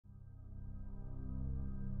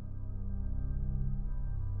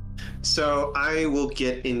So I will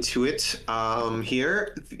get into it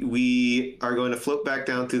here. We are going to float back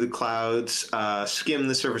down through the clouds, skim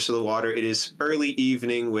the surface of the water. It is early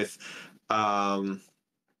evening with um,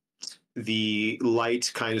 the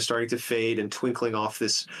light kind of starting to fade and twinkling off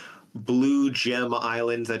this blue gem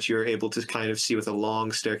island that you're able to kind of see with a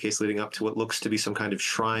long staircase leading up to what looks to be some kind of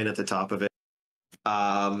shrine at the top of it.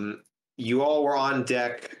 Um, you all were on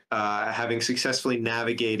deck, having successfully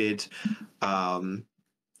navigated um,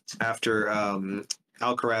 after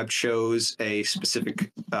Alcarab chose a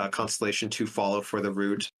specific constellation to follow for the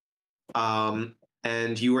route.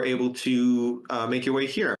 And you were able to make your way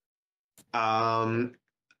here. Um,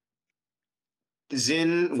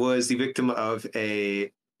 Zin was the victim of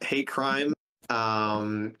a hate crime.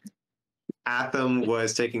 Atham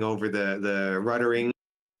was taking over the ruddering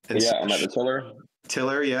and Yeah, I'm at such. the tiller.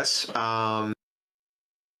 Tiller, yes. And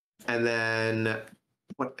then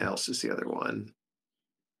what else is the other one?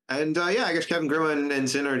 And yeah, I guess Kevin Grima and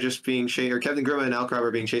Zin are just being chased, or Kevin Grima and Alcarab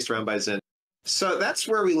are being chased around by Zin. So that's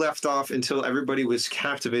where we left off until everybody was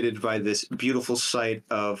captivated by this beautiful sight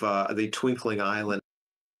of the twinkling island.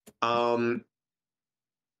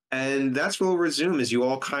 And that's where we'll resume, as you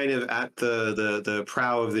all kind of at the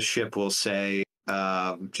prow of the ship will say,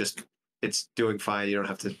 just it's doing fine. You don't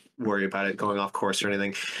have to worry about it going off course or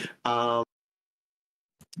anything. Um,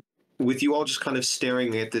 with you all just kind of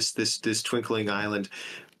staring at this twinkling island.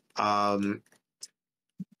 Um,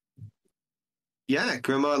 yeah,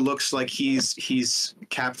 Grima looks like he's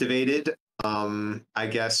captivated. I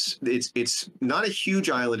guess it's not a huge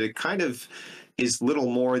island. It kind of is little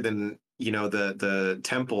more than the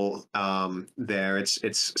temple there.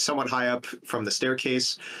 It's somewhat high up from the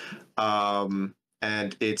staircase, and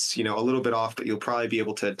it's a little bit off, but you'll probably be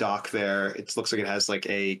able to dock there. It looks like it has like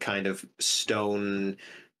a kind of stone.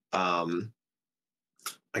 Um,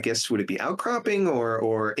 I guess would it be outcropping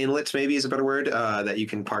or inlet maybe is a better word that you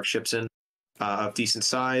can park ships in of decent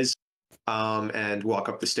size, and walk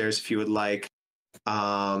up the stairs if you would like.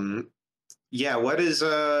 Um, yeah,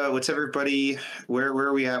 what's everybody? Where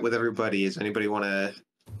are we at with everybody? Does anybody want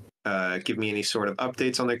to give me any sort of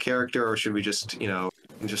updates on their character, or should we just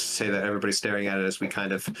say that everybody's staring at it as we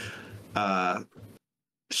kind of uh,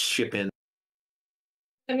 ship in?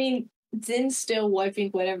 I mean, Zin's still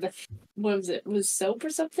wiping whatever. What was it? Was soap or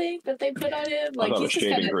something that they put on him? I Like thought it was he's just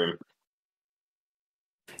shaving kind cream. of.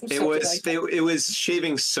 It was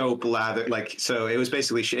shaving soap lather, like, so it was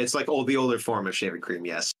basically it's like the older form of shaving cream.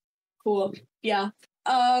 Yes. Cool. Yeah.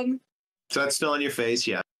 So that's still on your face,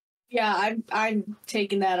 yeah. Yeah, I'm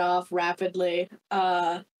taking that off rapidly.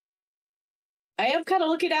 I am kind of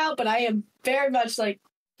looking out, but I am very much like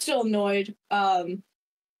still annoyed.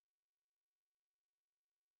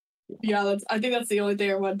 Yeah, I think that's the only thing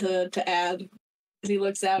I want to add. As he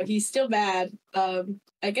looks out, he's still mad.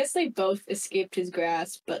 I guess they both escaped his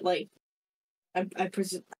grasp, but like, I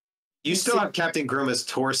presume You still have Captain Grima's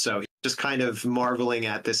torso. He's just kind of marveling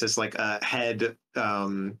at this as like a head,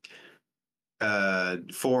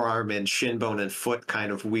 forearm and shin bone and foot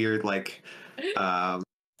kind of weird, like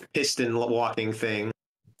piston walking thing.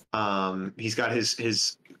 He's got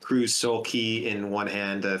his crew's soul key in one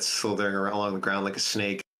hand that's slithering around along the ground like a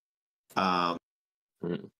snake. Um,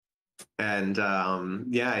 and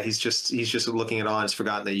yeah, he's just looking at on. He's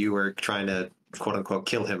forgotten that you were trying to quote unquote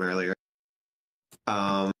kill him earlier.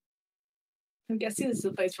 I'm guessing this is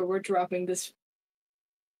the place where we're dropping this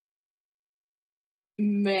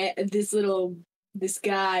this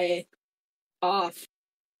guy off.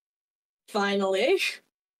 Finally.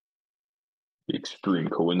 Extreme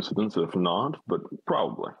coincidence, if not, but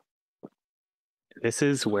probably. This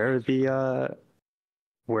is where the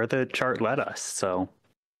chart led us. So,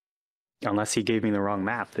 unless he gave me the wrong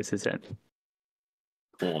map, this is it.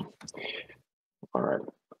 Cool. All right.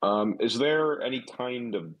 Is there any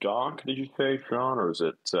kind of dock? Did you say, Sean, or is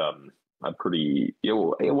it a pretty?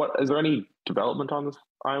 What is there any development on this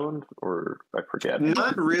island, or I forget?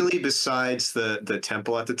 Not really. Besides the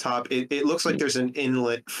temple at the top, it looks like there's an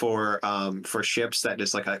inlet for ships that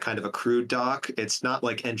is like a kind of a crude dock. It's not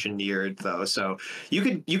like engineered though, so you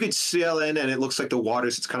could sail in, and it looks like the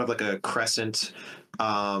waters. It's kind of like a crescent,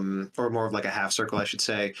 or more of like a half circle, I should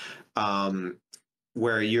say.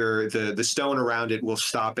 Where the stone around it will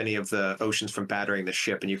stop any of the oceans from battering the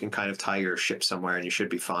ship, and you can kind of tie your ship somewhere, and you should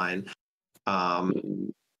be fine. Okay.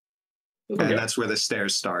 And that's where the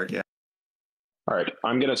stairs start. Yeah. All right.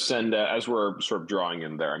 I'm gonna send as we're sort of drawing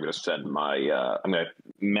in there. I'm gonna send I'm gonna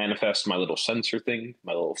manifest my little sensor thing,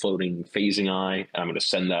 my little floating phasing eye, and I'm gonna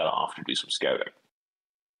send that off to do some scouting.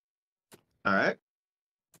 All right.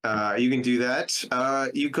 You can do that.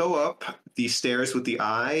 You go up the stairs with the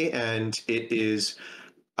eye, and it is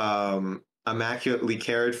immaculately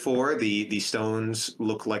cared for. The stones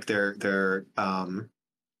look like they're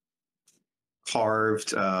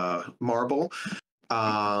carved marble.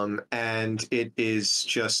 And it is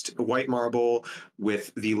just white marble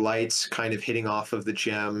with the lights kind of hitting off of the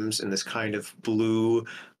gems and this kind of blue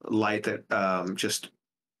light that just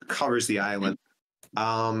covers the island.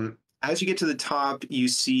 As you get to the top, you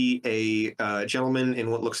see a gentleman in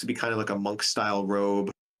what looks to be kind of like a monk style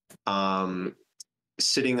robe,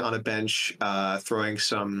 sitting on a bench, throwing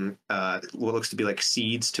some what looks to be like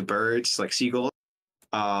seeds to birds, like seagulls.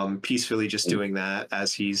 Peacefully just doing that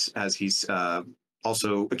as he's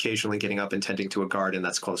also occasionally getting up and tending to a garden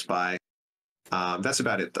that's close by. That's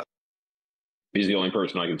about it, though. He's the only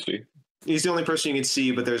person I can see. He's the only person you can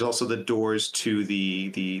see, but there's also the doors to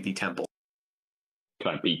the temple.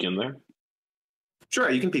 Can I peek in there? Sure,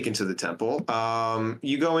 you can peek into the temple.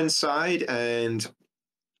 You go inside, and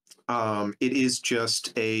it is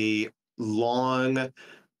just a long,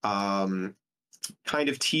 kind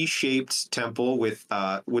of T-shaped temple with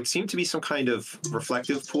what seemed to be some kind of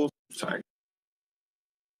reflective pool. Sorry.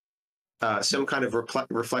 Some kind of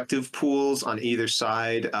reflective pools on either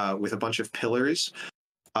side, with a bunch of pillars,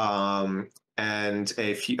 and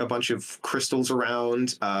a bunch of crystals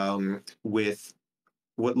around, with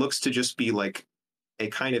what looks to just be like a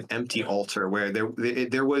kind of empty altar where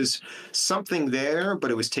there was something there,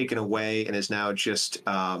 but it was taken away and is now just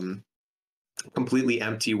completely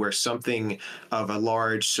empty, where something of a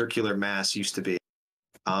large circular mass used to be.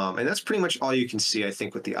 And that's pretty much all you can see, I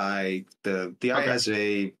think, with the eye. The eye has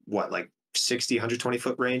a, what, like 60, 120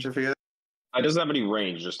 foot range, I forget? It doesn't have any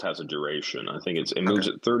range, just has a duration. I think it moves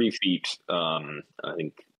at 30 feet. I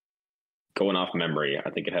think, going off memory, I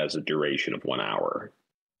think it has a duration of 1 hour.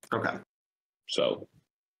 Okay. So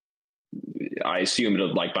I assume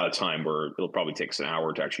it'll, like, by the time it'll probably take us an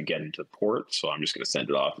hour to actually get into the port. So I'm just going to send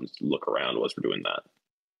it off and look around as we're doing that.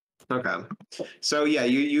 Okay. So yeah,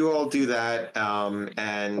 you all do that,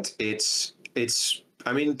 and it's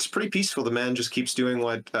I mean, it's pretty peaceful. The man just keeps doing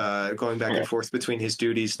what going back and forth between his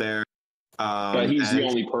duties there. But he's the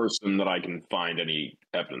only person that I can find any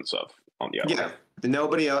evidence of on the island. Yeah,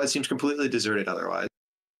 nobody else. It seems completely deserted otherwise.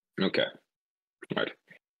 Okay. All right.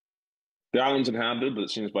 The island's inhabited, but it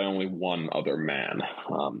seems by only one other man.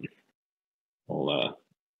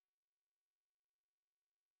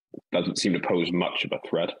 Doesn't seem to pose much of a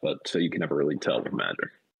threat, but you can never really tell with magic.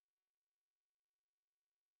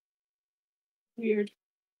 Weird.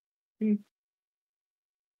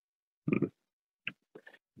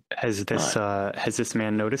 Has this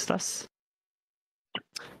man noticed us?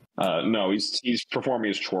 No, he's performing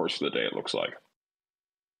his chores for the day, it looks like.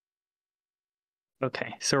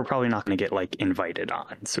 Okay, so we're probably not going to get like invited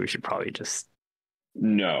on, so we should probably just...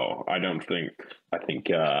 No, I don't think. I think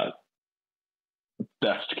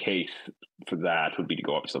best case for that would be to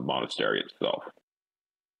go up to the monastery itself.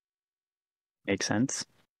 Makes sense.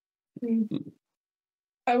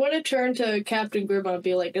 I want to turn to Captain Grima and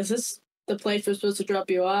be like, is this the place we're supposed to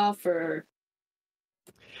drop you off, or...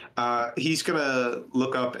 He's gonna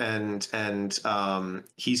look up and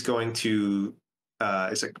he's going to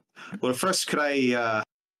it's like, well, first could I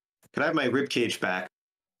have my rib cage back?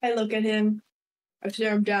 I look at him, I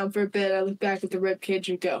stare him down for a bit, I look back at the rib cage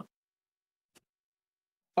and go,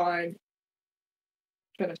 fine.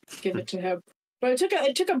 I'm gonna give it to him. But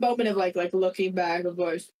it took a moment of like looking back, of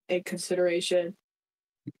course, in consideration.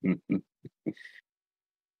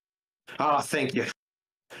 Oh, thank you.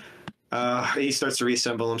 He starts to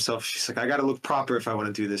reassemble himself. He's like, I gotta look proper if I want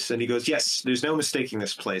to do this. And he goes, yes, there's no mistaking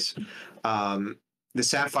this place. The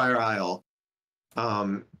Sapphire Isle.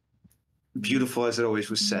 Beautiful as it always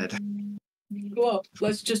was said. Well,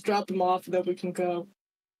 let's just drop him off and then we can go.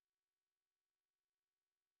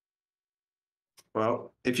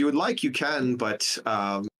 Well, if you would like, you can, but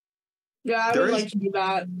yeah, I would like to do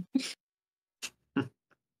that.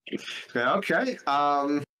 Okay.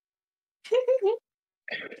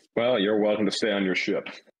 Well, you're welcome to stay on your ship.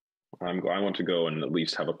 I want to go and at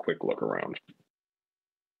least have a quick look around.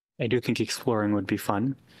 I do think exploring would be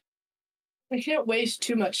fun. I can't waste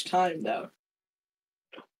too much time, though.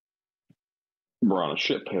 We're on a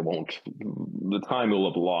ship. The time we'll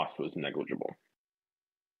have lost was negligible.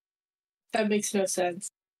 That makes no sense.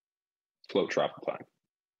 Slow travel time.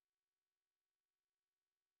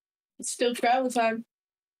 It's still travel time.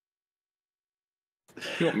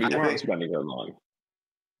 We're not spending that long.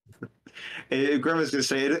 Grandma's going to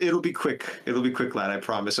say it'll be quick. It'll be quick, lad, I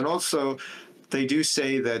promise. And also, they do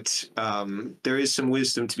say that there is some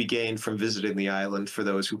wisdom to be gained from visiting the island for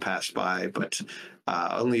those who pass by, but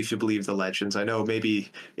only if you believe the legends. I know maybe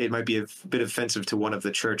it might be a bit offensive to one of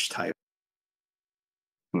the church type.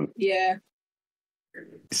 Yeah.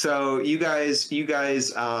 So you guys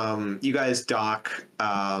dock.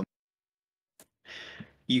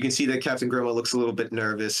 You can see that Captain Grima looks a little bit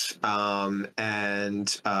nervous,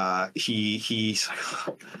 and he's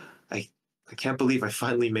like, I can't believe I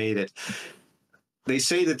finally made it. They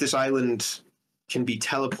say that this island can be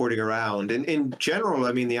teleporting around, and in general,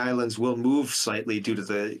 I mean, the islands will move slightly due to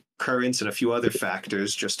the currents and a few other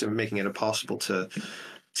factors, just making it impossible to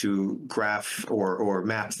graph or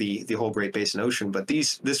map the whole Great Basin Ocean. But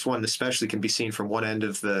this one especially can be seen from one end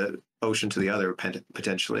of the ocean to the other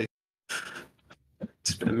potentially.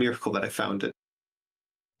 It's been a miracle that I found it.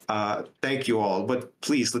 Thank you all, but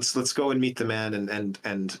please let's go and meet the man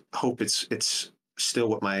and hope it's still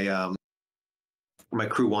what my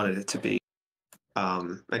crew wanted it to be.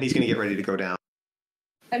 And he's going to get ready to go down.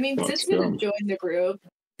 I mean, Let's Sid's gonna go. join the group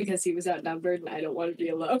because he was outnumbered and I don't want to be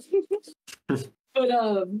alone.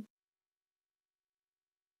 But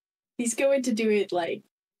he's going to do it like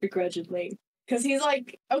begrudgingly. Because he's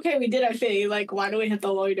like, okay, we did our thing. Like, why do we have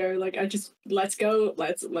to loiter? Like, let's go.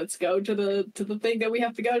 Let's go to the thing that we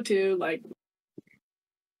have to go to. Like,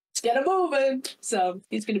 let's get it moving. So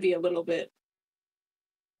he's gonna be a little bit.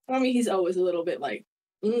 I mean, he's always a little bit like,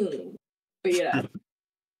 but yeah.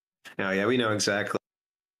 Oh yeah, we know exactly.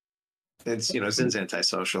 It's Zin's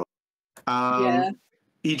antisocial. Yeah.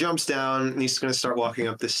 He jumps down and he's going to start walking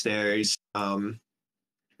up the stairs.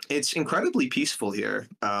 It's incredibly peaceful here.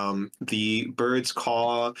 The birds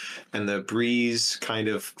caw and the breeze kind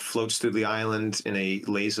of floats through the island in a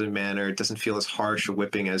lazy manner. It doesn't feel as harsh or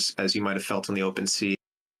whipping as you might have felt on the open sea.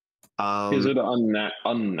 Is it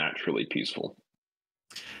unnaturally peaceful?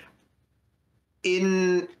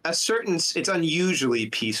 In a certain, it's unusually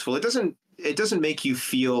peaceful. It doesn't make you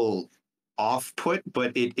feel off put,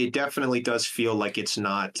 but it definitely does feel like it's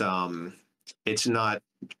not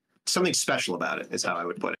something special about it, is how I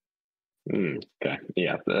would put it. Okay,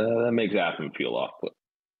 yeah, that makes Atham feel off put.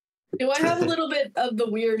 Do I have a little bit of the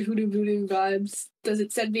weird hoodoo voodoo vibes? Does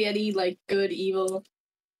it send me any like good, evil,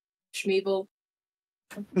 schmeevel?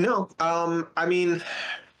 No, I mean,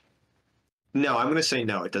 no, I'm going to say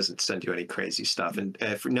no. It doesn't send you any crazy stuff, and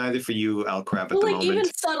neither for you, Alcarab, at Well, the like moment. even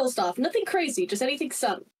subtle stuff, nothing crazy, just anything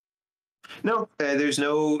subtle. No, there's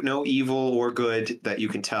no evil or good that you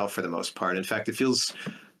can tell for the most part. In fact, it feels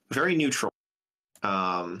very neutral,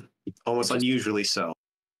 almost unusually so.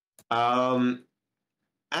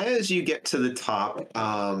 As you get to the top,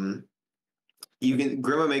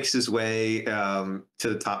 Grima makes his way to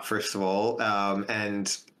the top first of all,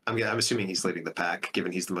 and I'm assuming he's leading the pack,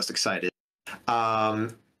 given he's the most excited.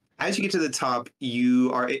 As you get to the top,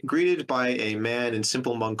 you are greeted by a man in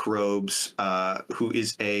simple monk robes, who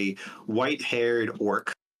is a white-haired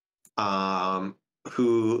orc,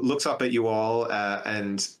 who looks up at you all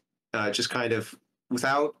and just kind of,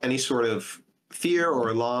 without any sort of fear or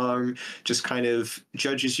alarm, just kind of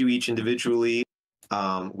judges you each individually,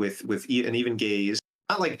 with an even gaze.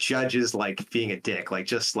 Not like judges like being a dick, like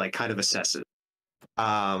just like kind of assesses,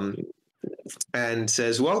 and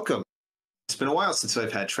says, "Welcome. It's been a while since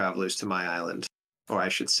I've had travelers to my island, or I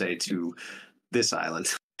should say to this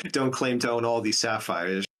island. Don't claim to own all these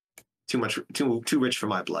sapphires. Too rich for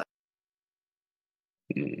my blood."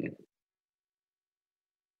 I'm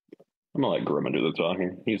gonna let Grima do the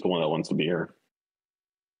talking. He's the one that wants to be here.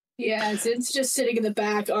 Yeah, Zin's just sitting in the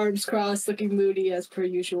back, arms crossed, looking moody as per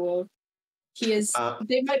usual. He is.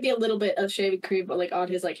 There might be a little bit of shaving cream, but like on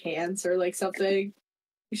his like hands or like something.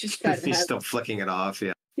 He's just kind of. He's still flicking it off.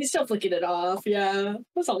 Yeah. He's still flicking it off. Yeah,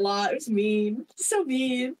 that's a lot. It was mean. So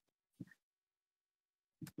mean.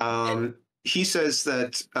 He says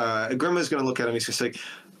that Grima's going to look at him. He's just like,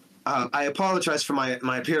 "I apologize for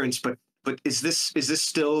my appearance, but is this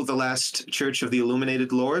still the last church of the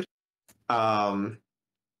Illuminated Lord?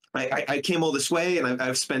 I came all this way, and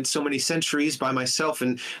I've spent so many centuries by myself,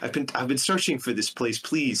 and I've been searching for this place.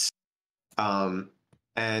 Please."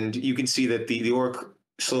 And you can see that the orc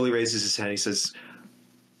slowly raises his hand. He says,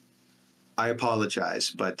 "I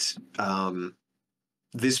apologize, but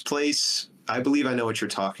this place, I believe I know what you're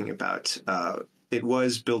talking about. It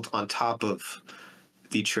was built on top of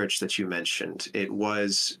the church that you mentioned. It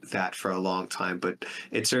was that for a long time, but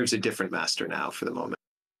it serves a different master now for the moment."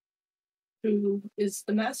 Who is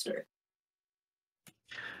the master?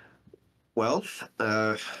 Well,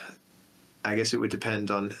 I guess it would depend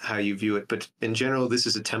on how you view it, but in general, this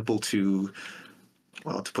is a temple to,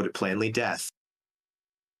 well, to put it plainly, death.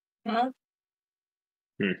 Huh?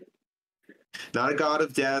 Not a god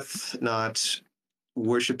of death, not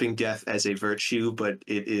worshiping death as a virtue, but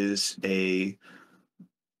it is a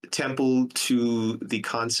temple to the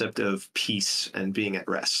concept of peace and being at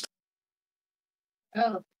rest.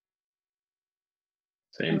 Oh,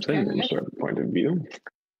 Same thing from a certain point of view.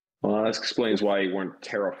 Well, this explains why you weren't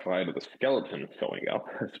terrified of the skeleton showing up,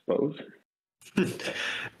 I suppose.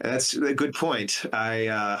 That's a good point.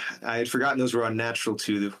 I had forgotten those were unnatural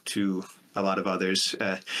to a lot of others.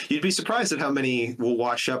 You'd be surprised at how many will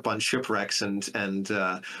wash up on shipwrecks and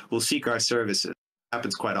will seek our services.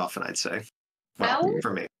 Happens quite often, I'd say. Well, Our?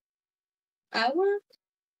 for me. Our?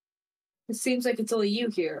 It seems like it's only you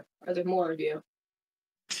here. Are there more of you?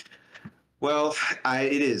 Well,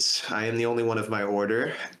 it is. I am the only one of my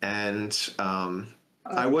order, and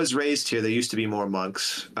I was raised here. There used to be more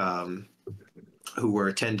monks who were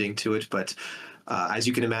attending to it, but as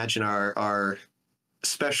you can imagine, our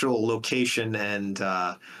special location and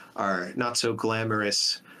our not so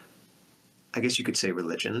glamorous, I guess you could say,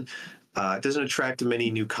 religion doesn't attract many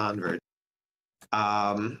new converts.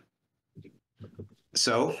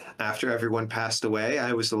 So, after everyone passed away,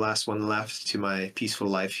 I was the last one left to my peaceful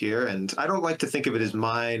life here, and I don't like to think of it as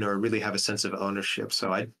mine or really have a sense of ownership,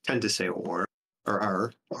 so I tend to say or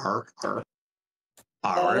our.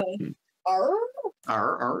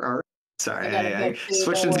 Sorry, I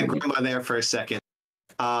switched into grandma there for a second.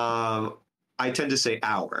 I tend to say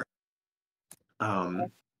our.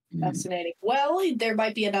 Fascinating. Well, there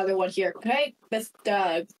might be another one here. Okay, this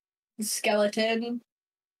skeleton.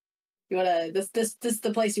 You wanna this is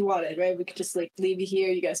the place you wanted, right? We could just like leave you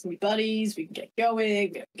here. You guys can be buddies. We can get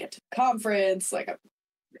going. Get to the conference. Like,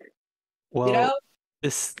 Well, you know,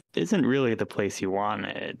 this isn't really the place you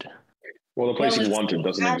wanted. Well, the place Well, you it's wanted the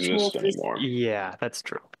doesn't actual exist anymore. Yeah, that's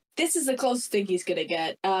true. this is the closest thing he's gonna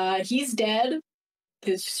get. He's dead.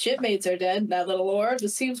 His shipmates are dead. That little lord.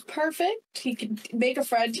 This seems perfect. He can make a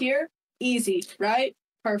friend here. Easy, right?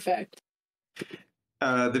 Perfect.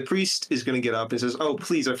 The priest is going to get up and says, "Oh,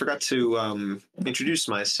 please, I forgot to introduce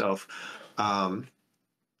myself. My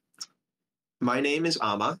name is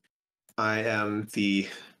Amma. I am the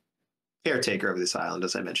caretaker of this island,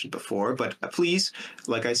 as I mentioned before. But please,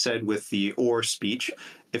 like I said with the or speech,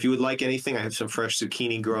 if you would like anything, I have some fresh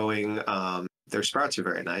zucchini growing. Their sprouts are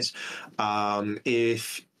very nice.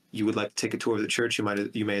 If you would like to take a tour of the church,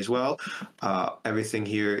 you may as well. Everything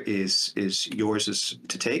here is yours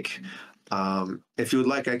to take." If you would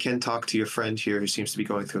like, I can talk to your friend here who seems to be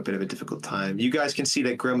going through a bit of a difficult time. You guys can see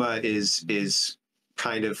that Grima is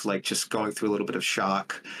kind of like just going through a little bit of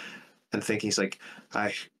shock and thinking. He's like,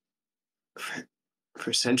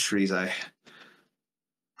 for centuries,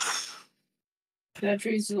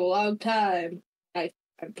 Centuries is a long time. I'm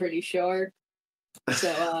pretty sure.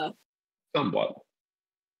 So, Somewhat.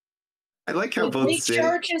 I like how both big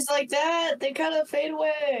churches like that, they kind of fade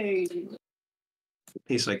away.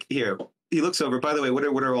 He's like, here. He looks over. By the way, what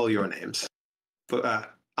are all your names?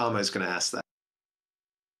 But Alma is going to ask that.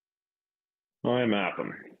 I'm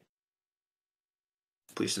Atham.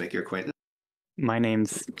 Pleased to make your acquaintance. My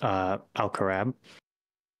name's Alcarab.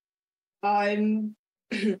 I'm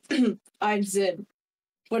I'm Zin,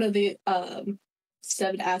 one of the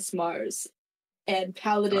 7 Asmars and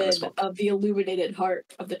paladin of the illuminated heart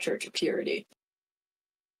of the Church of Purity.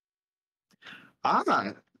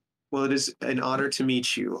 Well, it is an honor to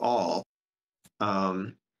meet you all.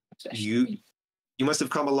 You must have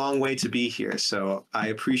come a long way to be here, so I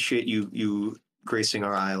appreciate you gracing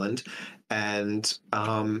our island. And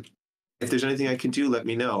if there's anything I can do, let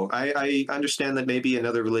me know. I understand that maybe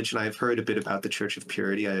another religion. I've heard a bit about the Church of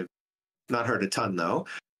Purity. I've not heard a ton, though.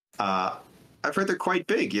 I've heard they're quite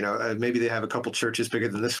big. You know, maybe they have a couple churches bigger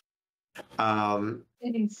than this. More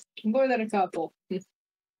than a couple.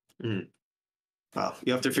 Well,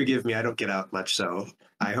 you have to forgive me. I don't get out much, so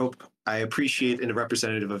I appreciate a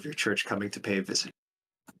representative of your church coming to pay a visit.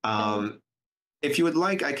 If you would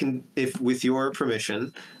like, I can, if with your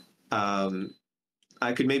permission,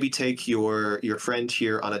 I could maybe take your friend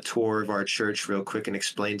here on a tour of our church real quick and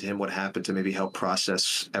explain to him what happened to maybe help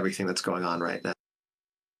process everything that's going on right now.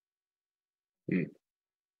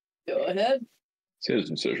 Go ahead. It's his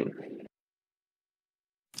decision.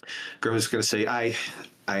 Grim is going to say, I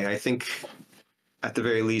think at the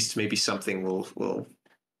very least, maybe something will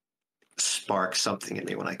spark something in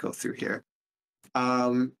me when I go through here.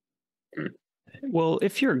 Well,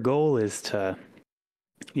 if your goal is to,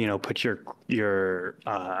 put your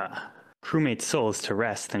crewmates' souls to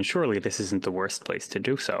rest, then surely this isn't the worst place to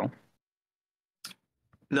do so.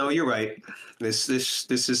 No, you're right. This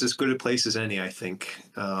is as good a place as any, I think.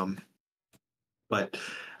 But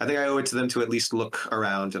I think I owe it to them to at least look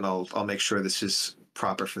around, and I'll make sure this is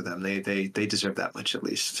proper for them. They deserve that much at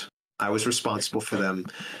least. I was responsible for them,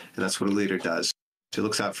 and that's what a leader does. He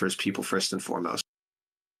looks out for his people first and foremost.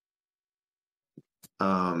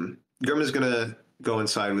 Grim is gonna go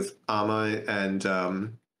inside with Amma, and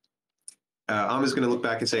Amma's going to look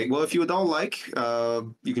back and say, "Well, if you would all like,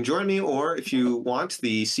 you can join me, or if you want,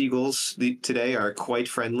 the seagulls today are quite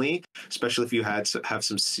friendly, especially if you have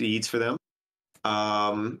some seeds for them.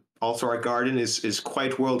 Also, our garden is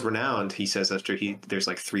quite world renowned." He says after there's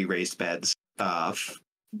like 3 raised beds on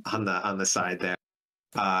the side there.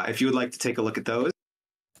 If you would like to take a look at those.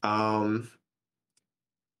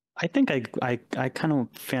 I think I kind of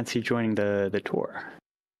fancy joining the tour.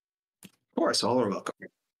 Of course, all are welcome.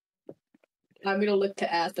 I'm gonna look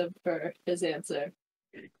to Atham for his answer.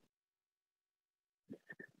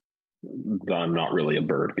 I'm not really a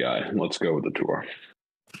bird guy. Let's go with the tour.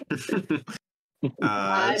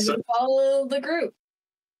 I'm gonna follow the group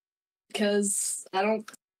because I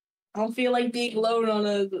don't feel like being alone on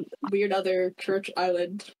a weird other church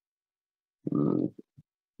island.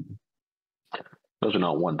 Those are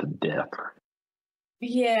not one to death.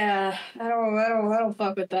 Yeah, I don't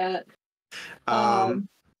fuck with that.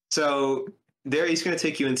 So there, he's going to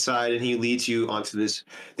take you inside, and he leads you onto this.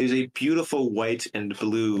 There's a beautiful white and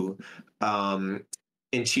blue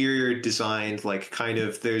interior designed, like kind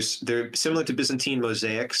of. They're similar to Byzantine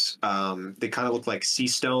mosaics. They kind of look like sea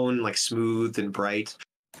stone, like smooth and bright.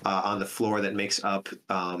 On the floor that makes up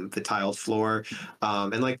the tiled floor.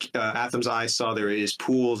 And like Atham's eye saw, there is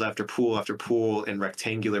pools after pool after pool in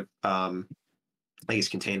rectangular, I guess,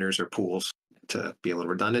 containers or pools, to be a little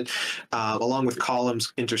redundant, along with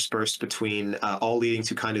columns interspersed between, all leading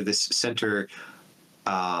to kind of this center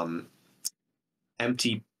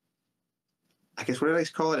empty, I guess, what did I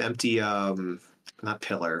call it? Empty, not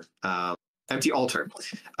pillar, empty altar,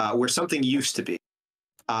 where something used to be.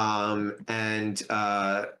 And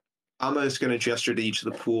Amma is going to gesture to each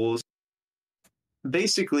of the pools.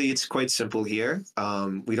 Basically, it's quite simple here.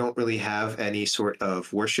 We don't really have any sort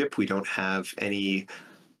of worship. We don't have any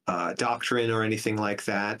doctrine or anything like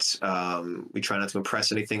that. We try not to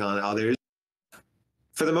impress anything on others.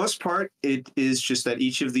 For the most part, it is just that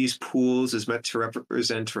each of these pools is meant to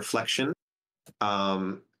represent reflection.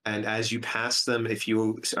 And as you pass them, if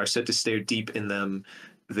you are set to stare deep in them,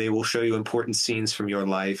 they will show you important scenes from your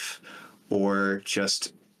life, or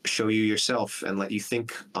just show you yourself and let you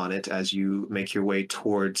think on it as you make your way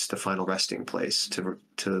towards the final resting place, to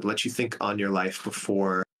let you think on your life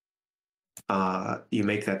before you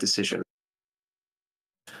make that decision.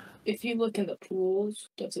 If you look in the pools,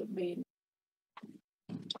 does it mean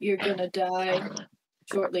you're gonna die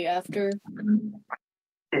shortly after?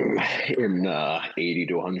 In 80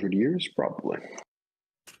 to 100 years, probably.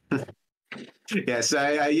 Yes,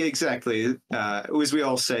 I exactly. As we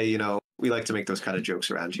all say, we like to make those kind of jokes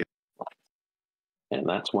around here. And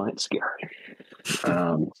that's why it's scary.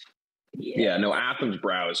 Yeah, no, Atham's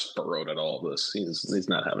brow is furrowed at all this. He's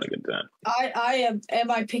not having a good time.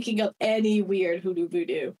 Am I picking up any weird hoodoo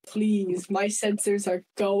voodoo? Please, my sensors are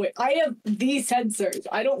going. I have these sensors.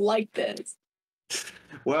 I don't like this.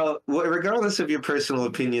 Well, regardless of your personal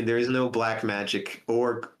opinion, there is no black magic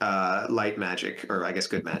or light magic, or I guess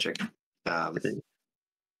good magic,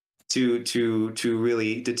 to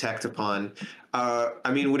really detect upon.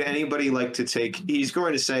 I mean, would anybody like to take? He's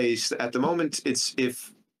going to say at the moment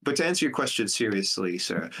but to answer your question seriously,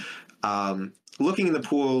 sir, looking in the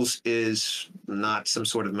pools is not some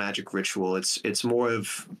sort of magic ritual. It's more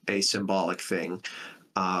of a symbolic thing.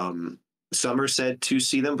 Some are said to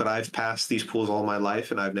see them, but I've passed these pools all my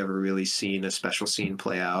life, and I've never really seen a special scene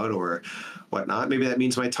play out or whatnot. Maybe that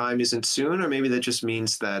means my time isn't soon, or maybe that just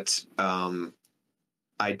means that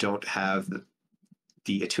I don't have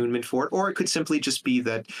the attunement for it, or it could simply just be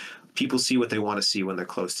that people see what they want to see when they're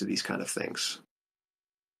close to these kind of things.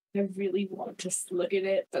 I really want to look at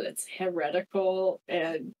it, but it's heretical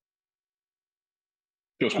and.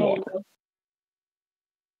 Just walk.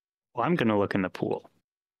 Well, I'm gonna look in the pool.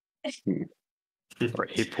 Or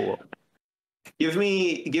a pool. Give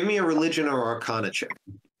me a religion or arcana check.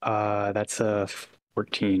 That's a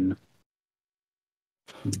 14.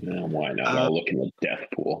 Yeah, why not? I'll look in the death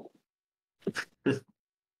pool.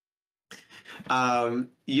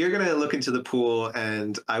 You're gonna look into the pool,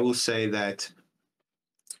 and I will say that.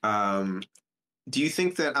 Do you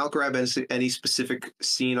think that Alcarab has any specific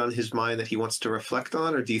scene on his mind that he wants to reflect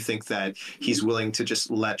on, or do you think that he's willing to just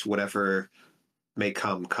let whatever may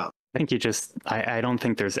come? I think I don't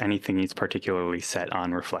think there's anything he's particularly set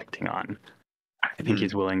on reflecting on. I think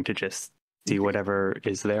he's willing to just see whatever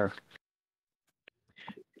is there.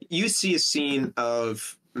 You see a scene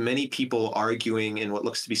of many people arguing in what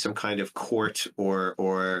looks to be some kind of court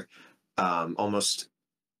or almost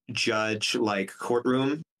judge-like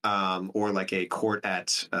courtroom, or like a court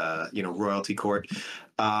at royalty court.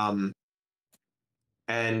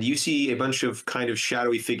 and you see a bunch of kind of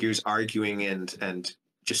shadowy figures arguing and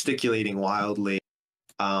gesticulating wildly.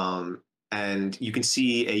 And you can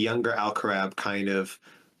see a younger Alcarab kind of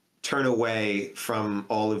turn away from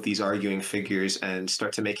all of these arguing figures and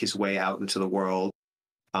start to make his way out into the world,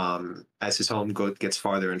 as his home gets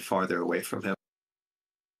farther and farther away from him.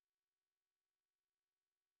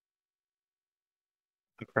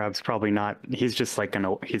 Crab's probably not. He's just like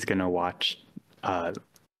he's gonna watch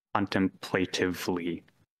contemplatively.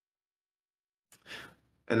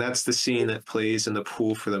 And that's the scene that plays in the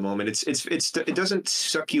pool for the moment. It doesn't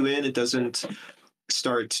suck you in. It doesn't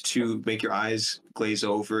start to make your eyes glaze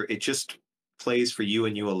over. It just plays for you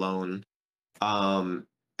and you alone. And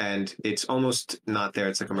it's almost not there.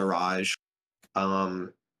 It's like a mirage.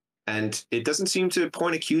 And it doesn't seem to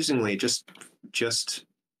point accusingly. Just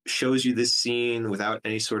shows you this scene without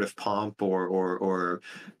any sort of pomp or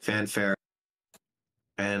fanfare.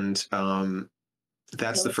 And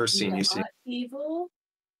that's the first scene you see. Evil.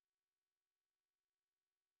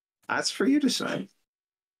 That's for you to say.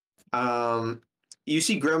 You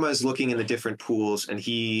see Grandma's looking in the different pools, and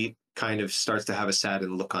he kind of starts to have a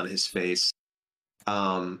saddened look on his face.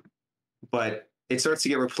 But it starts to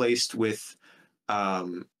get replaced with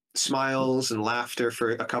smiles and laughter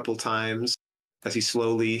for a couple times as he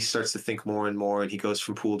slowly starts to think more and more, and he goes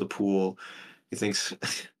from pool to pool. He thinks,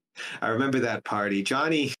 I remember that party.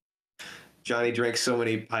 Johnny drank so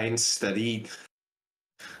many pints that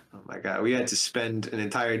oh my God, we had to spend an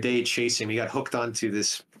entire day chasing him. He got hooked onto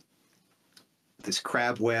this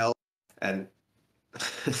crab whale, and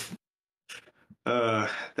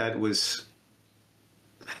that was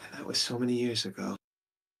so many years ago.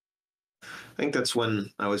 I think that's when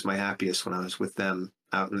I was my happiest, when I was with them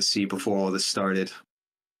out in the sea before all this started.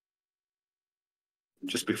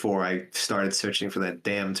 Just before I started searching for that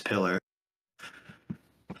damned pillar.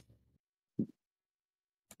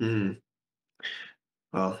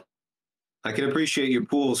 Well, I can appreciate your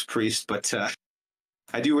pools, priest, but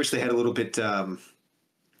I do wish they had a little bit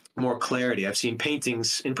more clarity. I've seen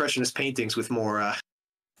impressionist paintings with more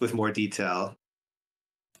detail.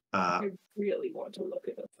 I really want to look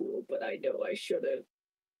at a pool, but I know I shouldn't.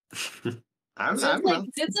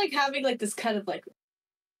 It's like having like this kind of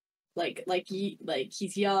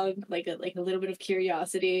he's young, like a little bit of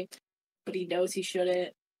curiosity, but he knows he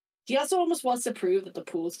shouldn't. He also almost wants to prove that the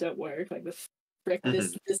pools don't work, like the frick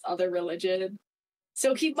this other religion.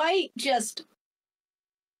 So he might just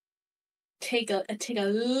take a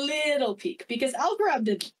little peek, because Alcarab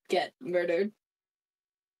did get murdered.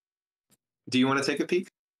 Do you want to take a peek?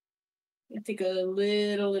 Take a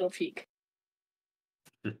little peek.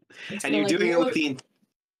 And you're doing it with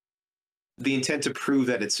the intent to prove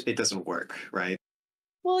that it doesn't work, right?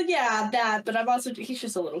 Well, yeah, that, but he's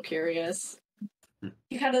just a little curious.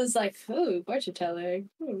 He kind of is like, oh, fortune telling.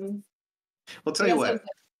 Well, tell you what.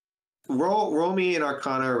 Roll me an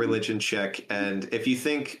Arcana or religion check, and if you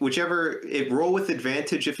think roll with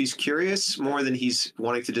advantage if he's curious more than he's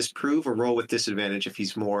wanting to disprove, or roll with disadvantage if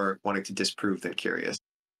he's more wanting to disprove than curious.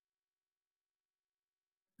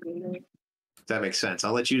 That makes sense.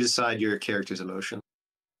 I'll let you decide your character's emotion.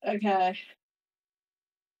 Okay.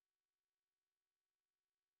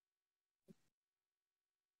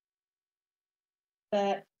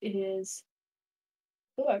 That is.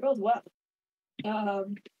 Oh, I rolled well.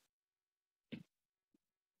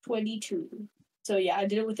 22. So yeah, I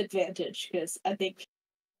did it with advantage because I think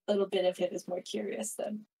a little bit of him is more curious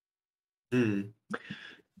than.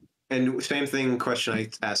 And same question I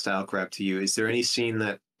asked Alcarab to you. Is there any scene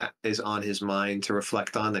that is on his mind to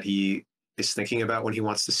reflect on that he is thinking about when he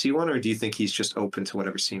wants to see one, or do you think he's just open to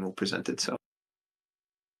whatever scene will present itself?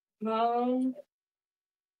 I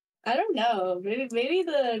don't know. Maybe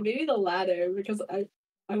the latter, because I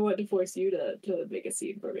want to force you to make a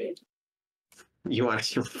scene for me. You want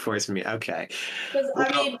to force me? Okay. Because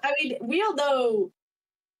I mean, we all know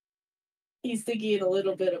he's thinking a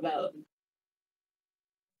little bit about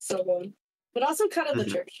someone, but also kind of the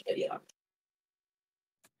church, yeah.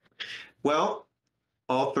 Well,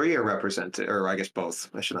 all three are represented, or I guess both.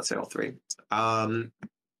 I should not say all three.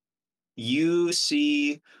 You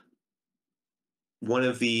see one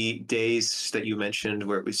of the days that you mentioned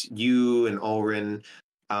where it was you and Ulrin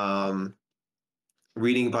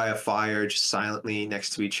reading by a fire, just silently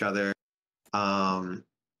next to each other,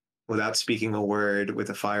 without speaking a word,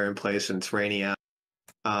 with a fire in place, and it's raining out.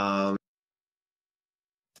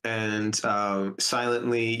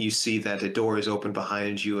 Silently you see that a door is open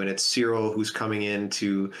behind you, and it's Cyril who's coming in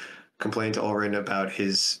to complain to Ulrin about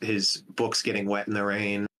his books getting wet in the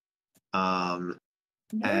rain.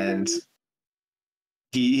 And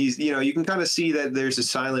he's you can kind of see that there's a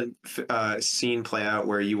silent scene play out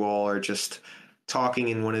where you all are just talking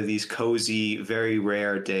in one of these cozy, very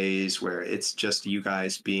rare days where it's just you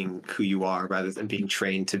guys being who you are rather than being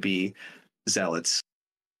trained to be zealots.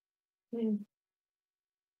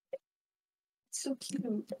 So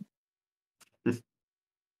cute.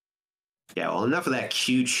 Yeah, well, enough of that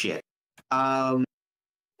cute shit. It was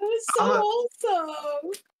so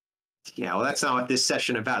wholesome. Yeah, well, that's not what this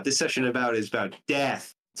session about. This session is about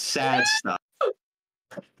death, sad stuff.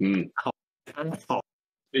 Mm. Oh,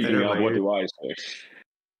 Speaking of, what do I say?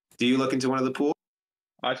 do you look into one of the pools?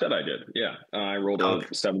 I said I did. Yeah, I rolled a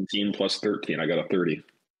 17 plus 13. I got a 30.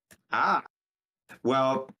 Ah,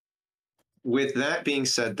 well, with that being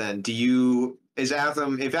said, then if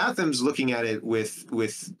Atham's looking at it with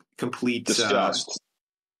complete disgust,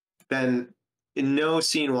 then no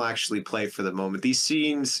scene will actually play for the moment. These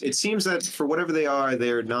scenes, it seems that for whatever they are,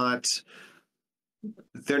 they don't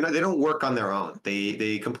work on their own.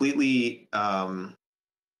 They completely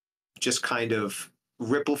just kind of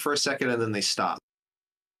ripple for a second and then they stop.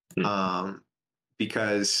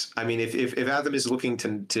 Because I mean, if Atham is looking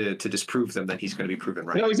to disprove them, then he's going to be proven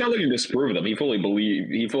right. No, he's not looking to disprove them. He fully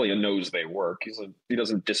knows they work. He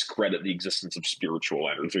doesn't discredit the existence of spiritual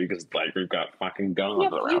energy because like we've got fucking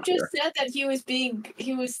guns around here. You just said that he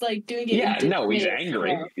was like doing it. Yeah, no, he's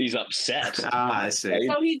angry. So. He's upset. I see.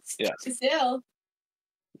 So he's still.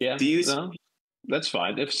 Yeah. No, that's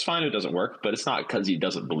fine. If it's fine, it doesn't work, but it's not because he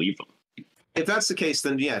doesn't believe them. If that's the case,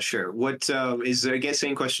 then yeah, sure. What is there? I guess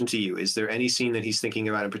same question to you. Is there any scene that he's thinking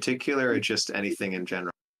about in particular, or just anything in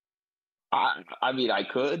general? I mean, I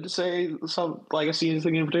could say some like a scene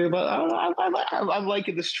thinking in particular, but I'm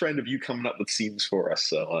liking this trend of you coming up with scenes for us.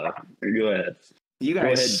 So go ahead. You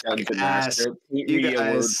guys suck ass. You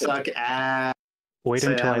guys suck ass. Wait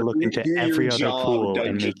until I look into every other pool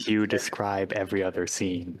and make you describe every other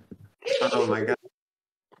scene. Oh my god.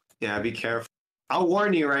 Yeah, be careful. I'll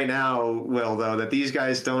warn you right now, Will, though, that these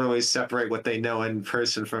guys don't always separate what they know in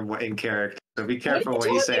person from what in character. So be careful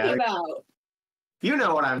what you say. About? You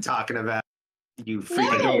know what I'm talking about. You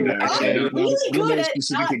freaking I'm really good at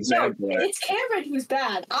it's Cameron who's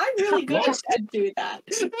bad. I'm really good at doing that.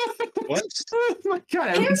 What? Oh my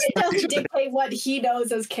god! Cameron doesn't dictate what he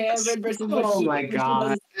knows as Cameron versus what he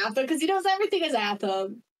knows as Atham because he knows everything as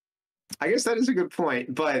Atham. I guess that is a good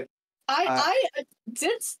point, but I'm not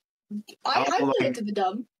into the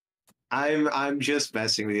dumb. I'm just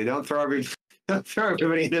messing with you. Don't throw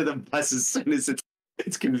everybody into the bus as soon as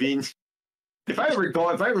it's convenient. If I ever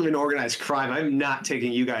in organized crime, I'm not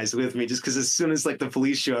taking you guys with me just because as soon as like the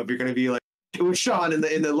police show up, you're gonna be like, it was Sean in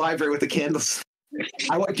the library with the candles.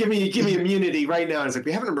 Give me immunity right now. And it's like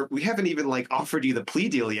we haven't even like offered you the plea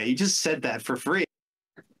deal yet. You just said that for free.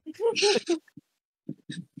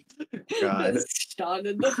 God. Sean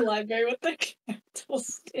in the library with the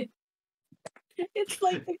candles. It's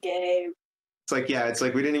like the game. It's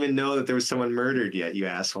like we didn't even know that there was someone murdered yet, you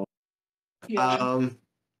asshole. Yeah.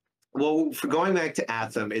 Well, for going back to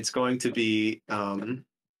Atham, it's going to be let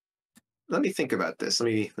me think about this.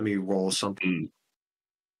 Let me roll something.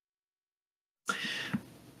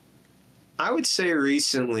 I would say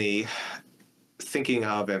recently, thinking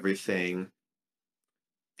of everything,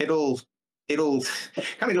 it'll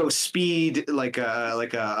kind of go speed like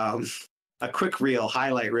a quick reel,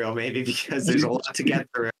 highlight reel maybe, because there's a lot to get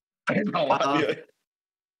through.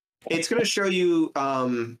 It's going to show you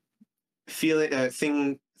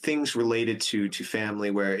things related to family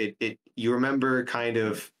where you remember kind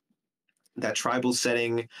of that tribal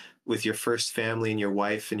setting with your first family and your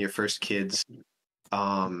wife and your first kids,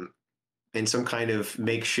 in some kind of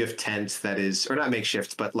makeshift tent that is, or not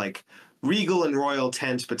makeshift, but like regal and royal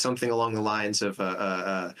tent, but something along the lines of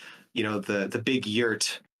the big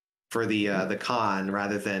yurt for the Khan,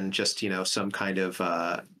 rather than just some kind of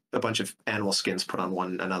a bunch of animal skins put on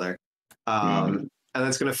one another. And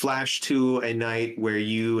that's going to flash to a night where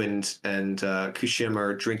you and Kushim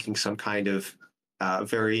are drinking some kind of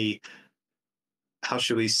very, how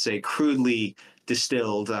should we say, crudely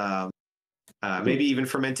distilled, maybe even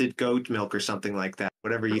fermented goat milk or something like that,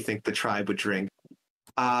 whatever you think the tribe would drink.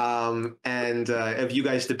 And of you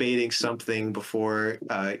guys debating something before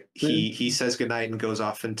he says goodnight and goes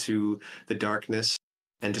off into the darkness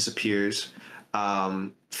and disappears.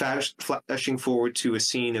 Flashing forward to a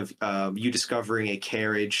scene of you discovering a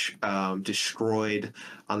carriage destroyed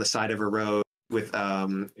on the side of a road with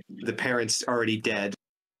the parents already dead,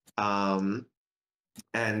 and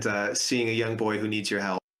seeing a young boy who needs your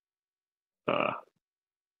help.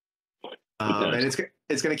 And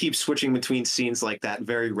it's going to keep switching between scenes like that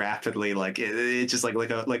very rapidly, like it's just like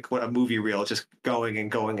what a movie reel, just going and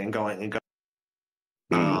going and going and going.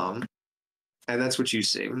 and that's what you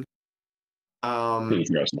see.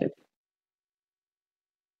 Interesting.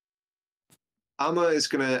 Amma is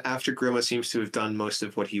gonna, after Grima seems to have done most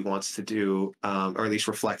of what he wants to do, or at least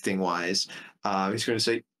reflecting wise, he's going to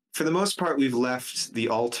say, for the most part, we've left the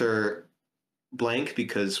altar blank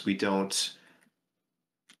because we don't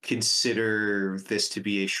consider this to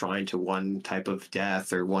be a shrine to one type of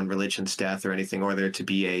death or one religion's death or anything, or there to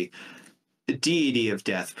be a deity of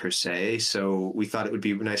death per se. So we thought it would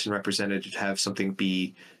be nice and representative to have something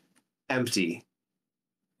be empty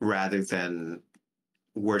rather than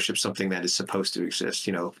worship something that is supposed to exist,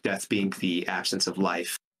 you know, death being the absence of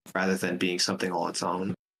life rather than being something all its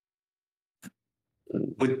own.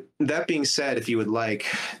 With that being said, if you would like,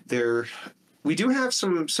 we do have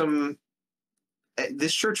some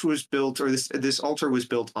this church was built, or this altar was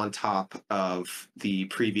built on top of the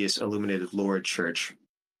previous Illuminated Lord church.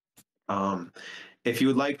 If you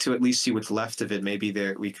would like to at least see what's left of it, maybe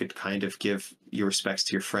we could kind of give your respects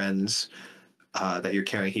to your friends that you're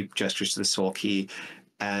carrying. He gestures to the soul key,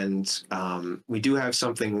 and we do have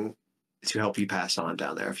something to help you pass on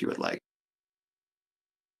down there if you would like.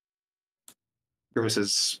 Grima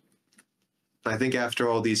says, I think after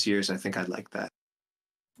all these years, I think I'd like that.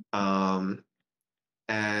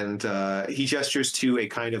 And he gestures to a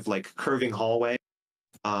kind of like curving hallway,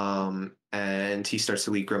 and he starts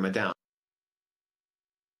to lead Grima down.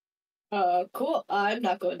 Cool. I'm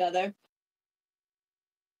not going down there.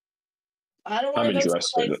 I don't I'm want to go to a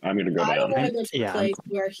interested. place. I'm going to go I don't down. want to go to a Yeah, place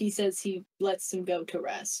where he says he lets him go to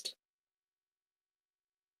rest.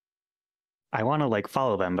 I want to like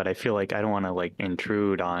follow them, but I feel like I don't want to like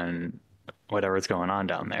intrude on whatever's going on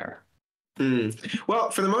down there. Well,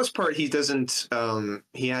 for the most part, he doesn't.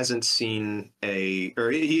 He hasn't seen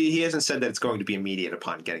or he hasn't said that it's going to be immediate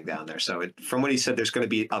upon getting down there. So, from what he said, there's going to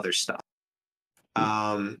be other stuff.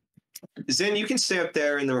 Zen, you can stay up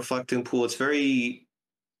there in the reflecting pool. It's very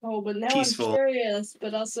but now peaceful. I'm curious,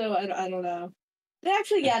 but also I don't know.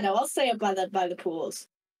 Actually, yeah, no, I'll stay up by the pools.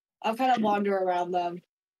 I'll kind of wander around them,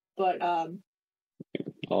 but I'll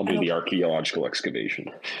do the archaeological excavation.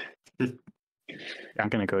 I'm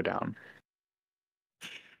gonna go down.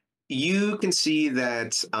 You can see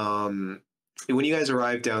that when you guys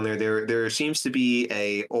arrive down there seems to be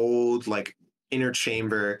a old like inner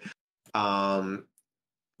chamber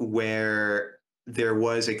where there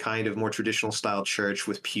was a kind of more traditional style church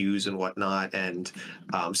with pews and whatnot, and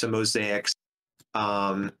some mosaics.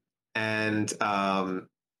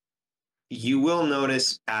 You will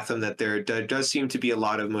notice, Atham, that there does seem to be a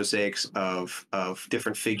lot of mosaics of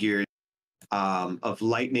different figures, of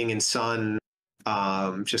lightning and sun,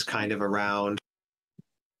 just kind of around.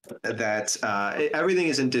 That everything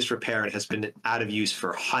is in disrepair and has been out of use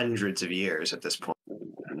for hundreds of years at this point.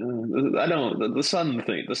 I don't. The sun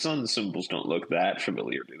thing. The sun symbols don't look that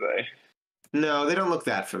familiar, do they? No, they don't look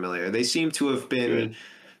that familiar. They seem to have been. Good.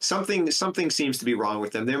 Something seems to be wrong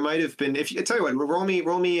with them. There might have been. If you tell you what, roll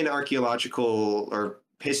me an archaeological or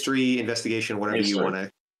history investigation, whatever you want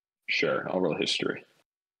to. Sure, I'll roll history.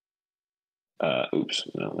 Oops,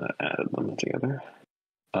 no, that added them together.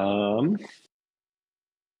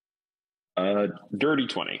 Dirty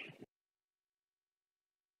 20.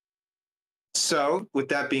 So, with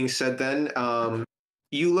that being said, then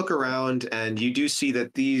you look around and you do see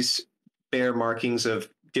that these bear markings of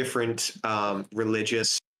different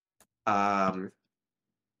religious kind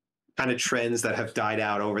of trends that have died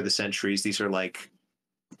out over the centuries. These are like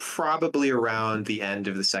probably around the end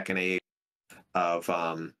of the Second Age of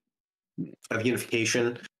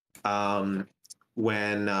unification,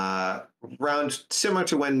 when around similar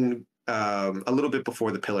to when a little bit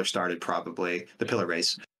before the Pillar started, probably the Pillar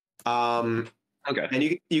race. Okay. And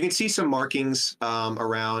you can see some markings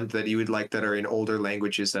around that you would like that are in older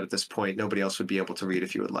languages that at this point nobody else would be able to read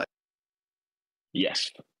if you would like. Yes,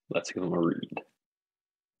 let's give them a read.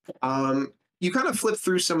 You kind of flip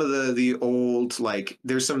through some of the old, like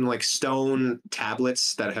there's some like stone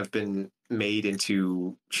tablets that have been made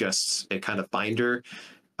into just a kind of binder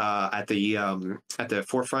at the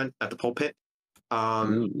forefront at the pulpit.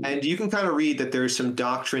 And you can kind of read that there's some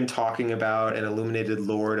doctrine talking about an illuminated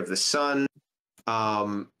Lord of the Sun.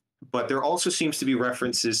 But there also seems to be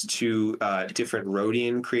references to different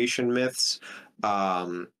Rhodian creation myths,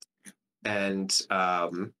 and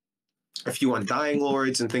a few undying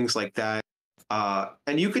lords and things like that.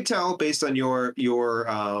 And you could tell based on your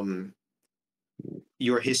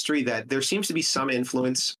history that there seems to be some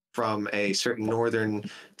influence from a certain northern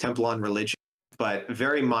Templar religion, but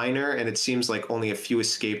very minor, and it seems like only a few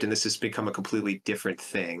escaped, and this has become a completely different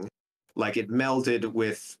thing. Like it melded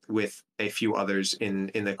with a few others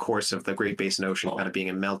in the course of the Great Basin Ocean kind of being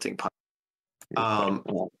a melting pot.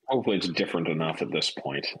 Well, hopefully it's different enough at this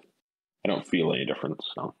point. I don't feel any difference.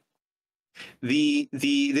 So the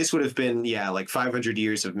this would have been, yeah, like 500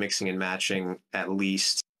 years of mixing and matching at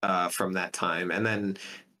least from that time, and then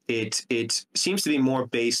it seems to be more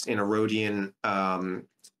based in a Rhodian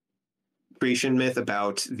creation myth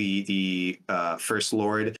about the first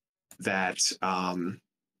lord that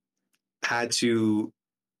had to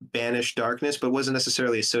banish darkness, but wasn't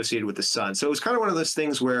necessarily associated with the sun. So it was kind of one of those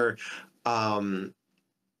things where um,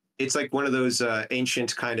 it's like one of those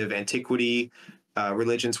ancient kind of antiquity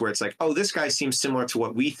religions where it's like, oh, this guy seems similar to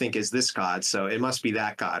what we think is this god, so it must be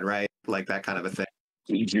that god, right? Like that kind of a thing.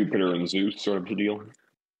 Jupiter and Zeus sort of a deal.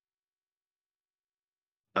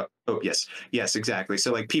 Oh yes, yes, exactly.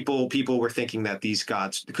 So like people were thinking that these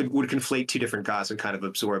gods would conflate two different gods and kind of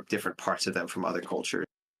absorb different parts of them from other cultures.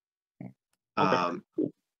 Okay.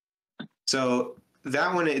 So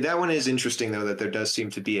that one is interesting though, that there does seem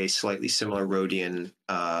to be a slightly similar Rhodian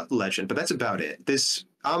legend, but that's about it. This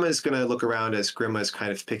Amma is going to look around as Grima is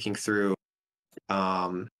kind of picking through,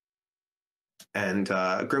 and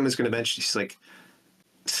Grima is going to mention, she's like,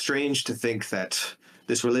 strange to think that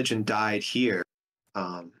this religion died here.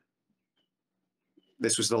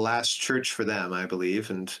 This was the last church for them, I believe,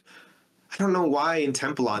 and I don't know why in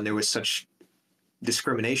Tempelon there was such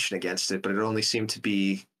discrimination against it, but it only seemed to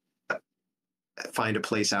be find a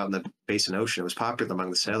place out in the Basin Ocean. It was popular among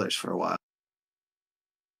the sailors for a while.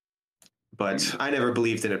 But I never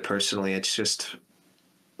believed in it personally. It's just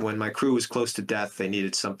when my crew was close to death, they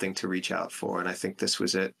needed something to reach out for, and I think this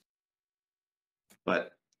was it.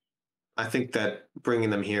 But I think that bringing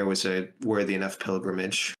them here was a worthy enough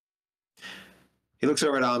pilgrimage. He looks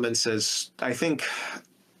over at Alma and says, I think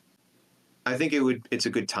it's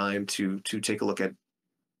a good time to take a look at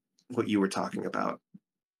what you were talking about.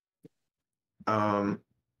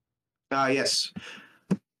 Yes.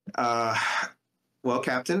 Well,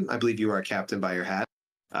 Captain, I believe you are a captain by your hat.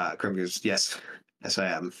 Grim goes, yes, I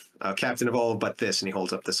am. Captain of all but this, and he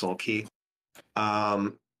holds up the soul key.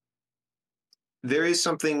 There is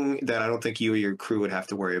something that I don't think you or your crew would have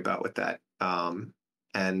to worry about with that.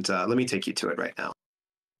 And let me take you to it right now.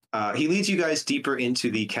 He leads you guys deeper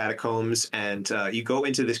into the catacombs, and you go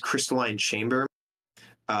into this crystalline chamber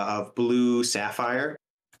of blue sapphire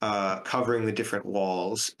covering the different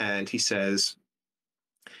walls. And he says,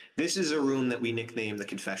 this is a room that we nickname the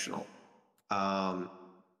confessional.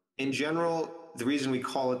 In general, the reason we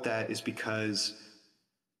call it that is because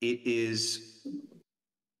it is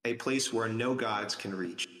a place where no gods can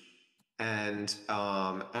reach. And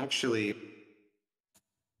actually...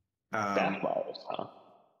 sapphires, huh?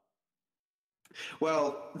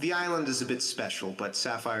 Well, the island is a bit special, but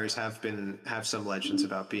sapphires have some legends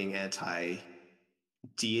about being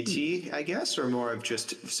anti-deity, I guess, or more of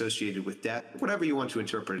just associated with death. Whatever you want to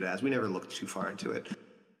interpret it as. We never looked too far into it.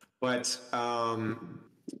 But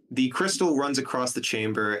the crystal runs across the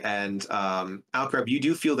chamber, and Alcarab, you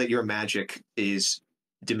do feel that your magic is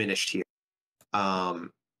diminished here.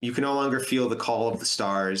 You can no longer feel the call of the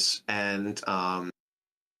stars, and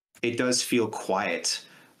it does feel quiet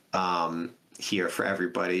here for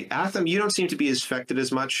everybody. Atham, you don't seem to be as affected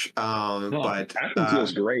as much, but Atham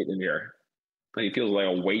feels great in here. He feels like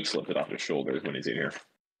a weight's lifted off his shoulders when he's in here.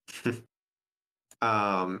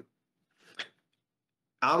 Alma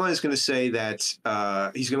is going to say that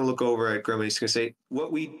he's going to look over at Grim and he's going to say,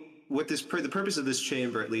 the purpose of this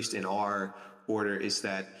chamber, at least in our order, is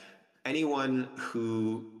that anyone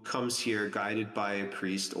who comes here guided by a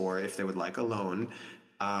priest, or if they would like alone,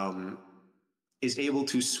 is able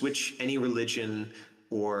to switch any religion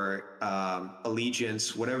or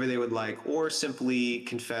allegiance, whatever they would like, or simply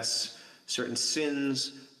confess certain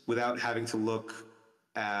sins without having to look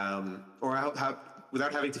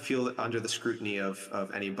without having to feel under the scrutiny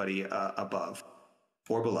of anybody above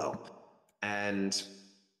or below. And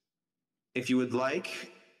if you would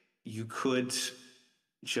like, you could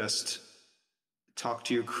just talk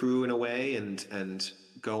to your crew in a way and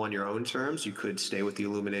go on your own terms. You could stay with the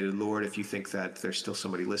Illuminated Lord if you think that there's still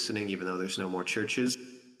somebody listening, even though there's no more churches.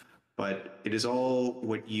 But it is all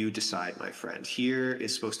what you decide, my friend. Here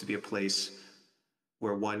is supposed to be a place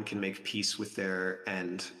where one can make peace with their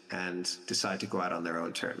end and decide to go out on their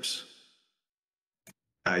own terms.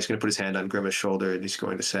 He's going to put his hand on Grima's shoulder, and he's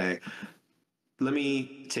going to say, let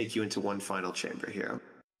me take you into one final chamber here.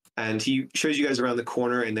 And he shows you guys around the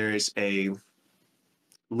corner, and there's a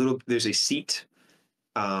seat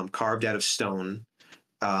carved out of stone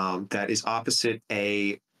that is opposite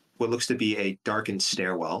what looks to be a darkened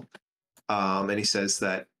stairwell. And he says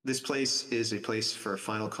that this place is a place for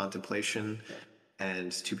final contemplation,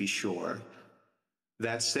 and to be sure,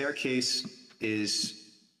 that staircase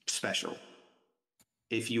is special.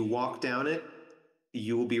 if you walk down it,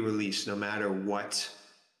 you will be released no matter what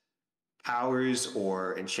powers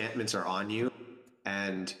or enchantments are on you,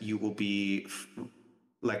 and you will be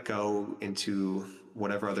let go into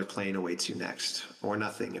whatever other plane awaits you next, or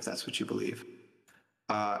nothing if that's what you believe.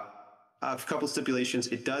 A couple stipulations.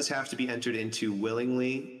 It does have to be entered into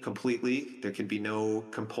willingly, completely. There can be no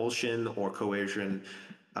compulsion or coercion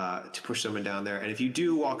to push someone down there. And if you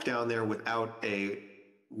do walk down there without a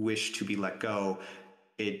wish to be let go,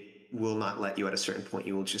 it will not let you at a certain point.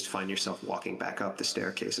 You will just find yourself walking back up the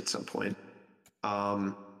staircase at some point.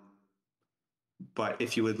 But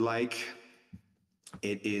if you would like,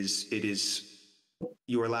 you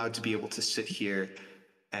are allowed to be able to sit here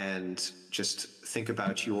and just think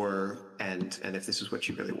about your end, and if this is what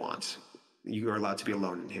you really want. You are allowed to be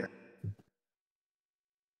alone in here.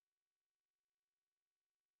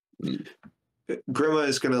 Grima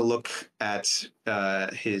is going to look at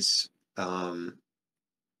his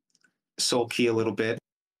soul key a little bit,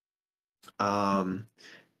 and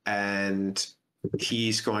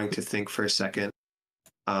he's going to think for a second.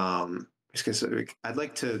 He's going to say, I'd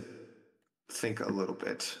like to think a little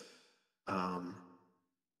bit.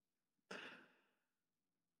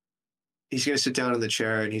 He's going to sit down in the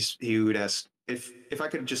chair, and he would ask, if I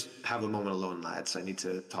could just have a moment alone, lads. I need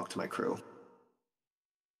to talk to my crew.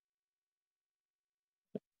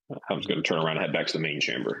 I'm just going to turn around and head back to the main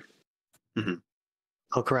chamber. Mm-hmm.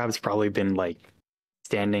 Alcarab's probably been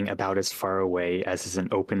standing about as far away as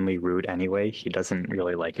isn't openly rude anyway. He doesn't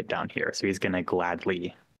really like it down here, so he's going to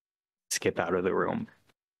gladly skip out of the room.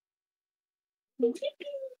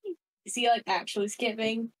 Is he actually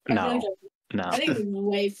skipping? No. No. I think it would be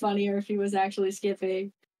way funnier if he was actually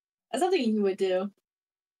skipping. That's something you would do,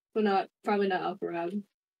 but probably not up around.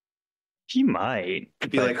 He might.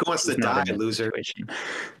 Be like, who wants to die, loser?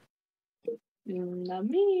 Not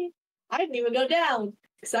me. I didn't even go down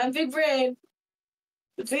because I'm big brain.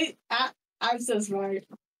 See, I'm so smart.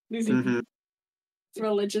 These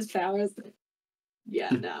religious powers. Yeah,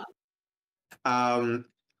 no.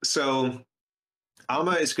 So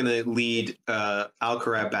Alma is going to lead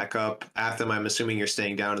Alcarab back up. Atham, I'm assuming you're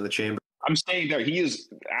staying down in the chamber. I'm staying there.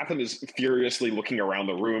 Atham is furiously looking around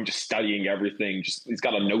the room, just studying everything. He's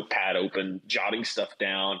got a notepad open, jotting stuff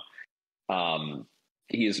down.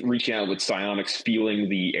 He is reaching out with psionics, feeling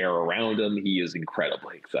the air around him. He is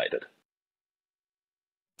incredibly excited.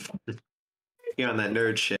 You're on that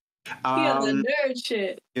nerd shit. You're on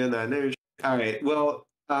that nerd shit. All right. Well,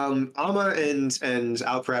 Alma and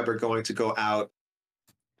Alcarab are going to go out.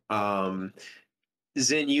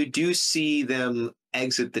 Zin, you do see them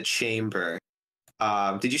exit the chamber.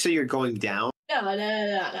 Did you say you're going down?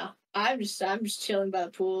 No. I'm just chilling by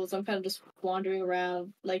the pools. I'm kind of just wandering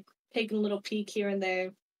around, taking a little peek here and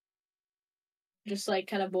there. Just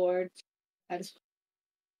kind of bored. I just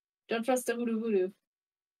don't trust the voodoo.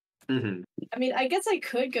 Mm-hmm. I mean, I guess I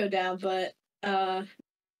could go down, but I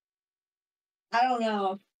don't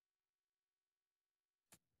know.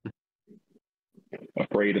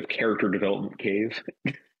 Afraid of character development cave?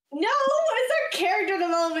 No, is there character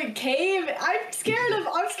development cave? I'm scared of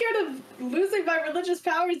losing my religious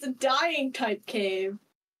powers and dying type cave.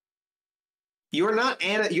 You're not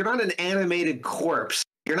an animated corpse.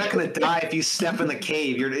 You're not going to die if you step in the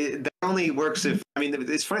cave. That only works if. I mean,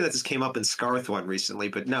 it's funny that this came up in Scarthorn recently,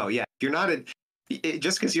 but no, yeah, you're not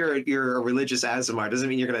just because you're a religious Azamar doesn't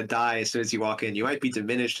mean you're going to die as soon as you walk in. You might be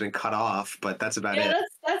diminished and cut off, but that's about it. Yeah,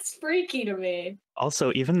 that's freaky to me.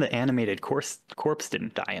 Also, even the animated corpse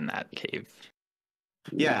didn't die in that cave.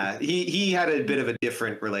 Yeah, he had a bit of a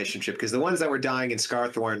different relationship because the ones that were dying in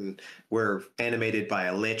Scarthorn were animated by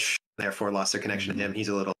a lich, therefore lost their connection to him. He's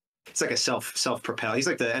like a self-propel. He's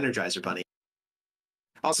like the Energizer Bunny.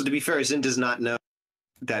 Also, to be fair, Zin does not know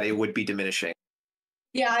that it would be diminishing.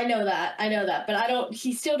 Yeah, I know that, but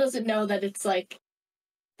he still doesn't know that it's the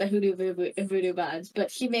voodoo vibes,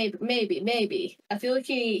 but he maybe. I feel like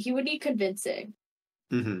he would need convincing.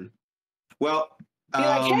 Mm-hmm. Well, be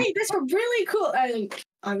hey, these are really cool. I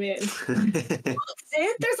mean,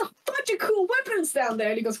 there's a bunch of cool weapons down there.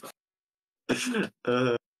 And he goes,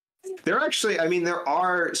 there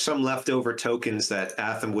are some leftover tokens that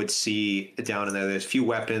Atham would see down in there. There's a few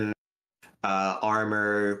weapons,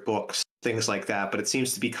 armor, books, things like that, but it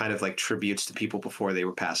seems to be kind of like tributes to people before they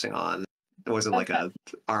were passing on. It wasn't like a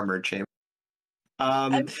armored chamber. I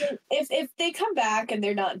mean, if they come back and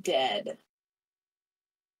they're not dead,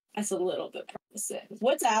 that's a little bit promising.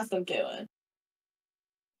 What's Atham doing?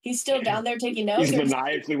 He's still down there taking notes? He's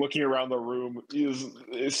maniacally looking around the room. He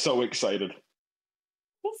is so excited.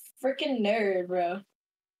 What a freaking nerd, bro.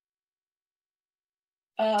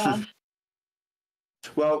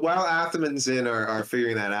 Well, while Atham and Zin are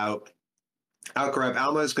figuring that out, Alcarab,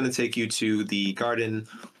 Alma is going to take you to the garden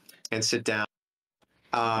and sit down.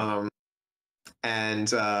 And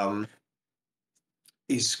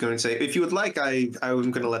he's going to say, if you would like, I'm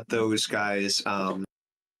going to let those guys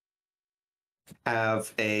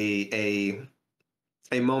have a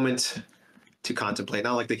moment to contemplate.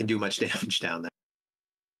 Not like they can do much damage down there.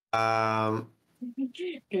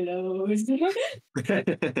 Glows.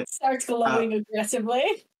 Starts glowing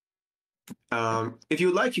aggressively. If you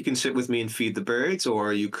would like, you can sit with me and feed the birds,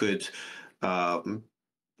 or you could go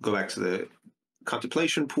back to the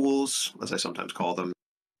contemplation pools, as I sometimes call them.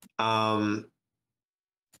 I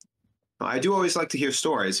do always like to hear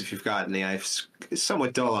stories if you've got any. I'm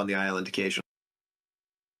somewhat dull on the island occasionally.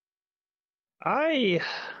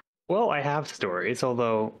 Well, I have stories,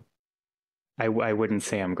 although I wouldn't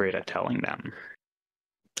say I'm great at telling them.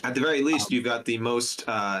 At the very least, you've got the most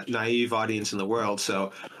naive audience in the world,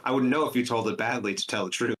 so I wouldn't know if you told it badly, to tell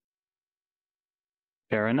the truth.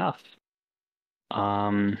 Fair enough.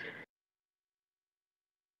 Oh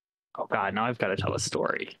God, now I've got to tell a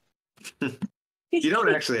story. You don't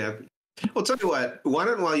actually have. Well, tell you what. Why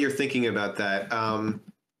don't, while you're thinking about that,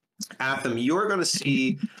 Atham, you're going to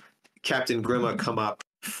see Captain Grima come up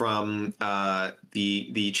from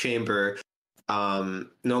the chamber, no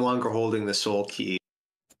longer holding the soul key,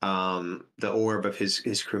 the orb of his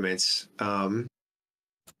crewmates.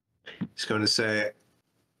 He's going to say,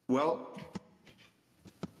 "Well,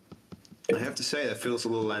 I have to say that feels a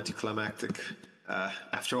little anticlimactic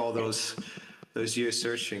after all those years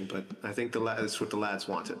searching, but I think that's what the lads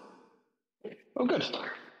wanted." Oh, good.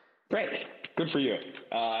 Great. Good for you.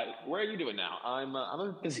 Where are you doing now?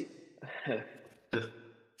 I'm busy.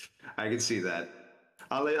 I can see that.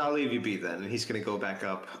 I'll leave you be then. And he's going to go back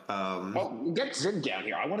up. Well, get Zin down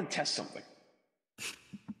here. I want to test something.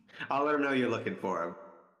 I'll let him know you're looking for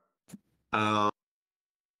him.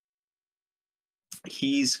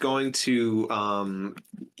 He's going to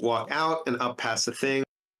walk out and up past the thing.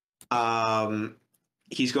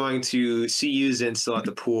 He's going to see you, Zin, still at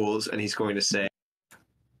the pools, and he's going to say,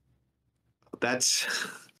 that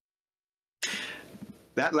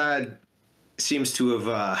lad seems to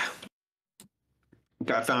have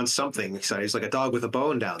found something exciting. He's like a dog with a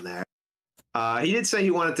bone down there. He did say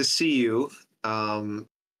he wanted to see you, if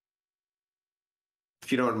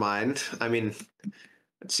you don't mind. I mean,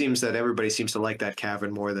 it seems that everybody seems to like that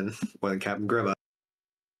cavern more than Captain Grima.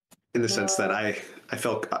 In the sense that I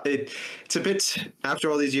felt it's a bit, after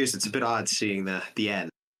all these years, it's a bit odd seeing the end.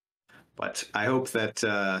 But I hope that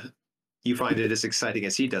you find it as exciting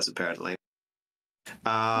as he does, apparently.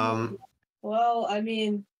 Well, I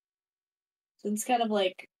mean, it's kind of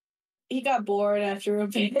like he got bored after a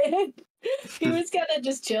bit. He was kind of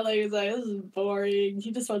just chilling. He was like, "This is boring."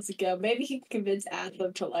 He just wants to go. Maybe he can convince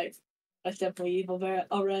Atham to like let them leave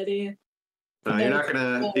already. No, you're not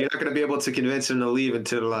gonna be able to convince him to leave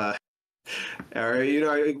until, or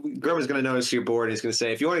Grima's gonna notice you're bored. And he's gonna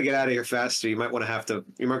say, "If you want to get out of here faster, you might have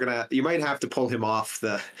to pull him off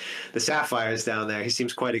the sapphires down there. He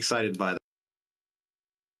seems quite excited by them."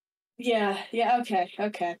 Yeah.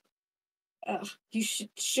 Okay. You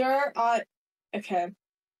sure? Okay.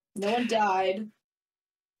 No one died.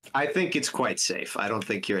 I think it's quite safe. I don't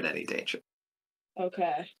think you're in any danger.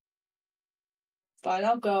 Okay. Fine,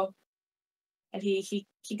 I'll go. And he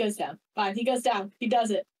goes down. Fine, he goes down. He does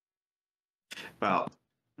it. Well,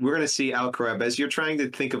 we're going to see Alcarab. As you're trying to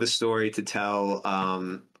think of a story to tell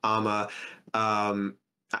Amma,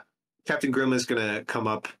 Captain Grima is going to come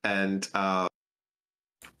up and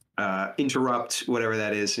interrupt whatever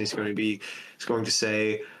that is, and he's going to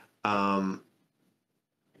say,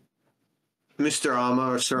 Mr.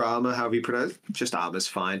 Amma or Sir Amma, however you pronounce it, just Amma's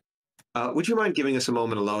fine. Would you mind giving us a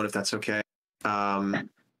moment alone, if that's okay?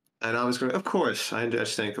 And I was going, of course, I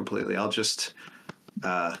understand completely. I'll just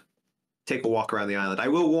take a walk around the island. I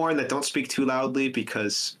will warn that don't speak too loudly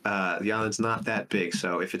because the island's not that big.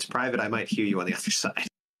 So if it's private, I might hear you on the other side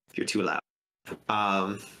if you're too loud.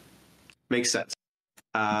 Makes sense.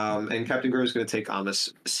 And Captain Grove is going to take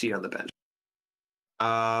Amma's seat on the bench.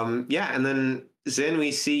 Yeah, and then Zin,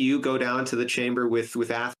 we see you go down to the chamber with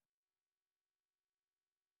Atham.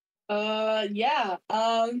 Yeah.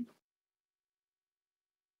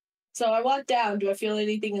 So I walk down. Do I feel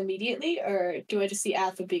anything immediately, or do I just see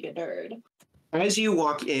Atham being a nerd? As you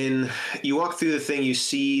walk in, you walk through the thing, you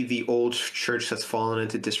see the old church that's fallen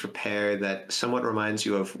into disrepair that somewhat reminds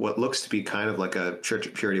you of what looks to be kind of like a Church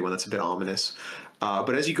of Purity, one that's a bit ominous.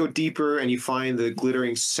 But as you go deeper and you find the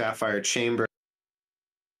glittering sapphire chamber,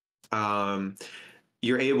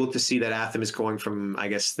 you're able to see that Atham is going from, I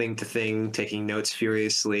guess, thing to thing, taking notes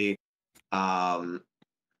furiously.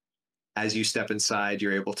 as you step inside,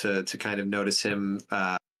 you're able to kind of notice him.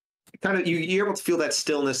 You're able to feel that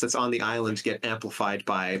stillness that's on the island get amplified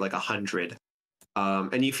by like 100,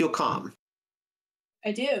 and you feel calm.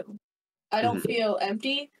 I do. I don't feel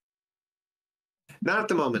empty. Not at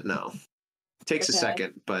the moment, no. It takes a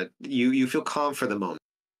second, but you feel calm for the moment.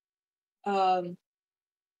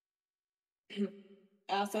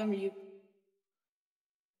 Atham, are you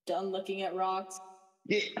done looking at rocks?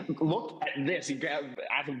 Yeah, look at this.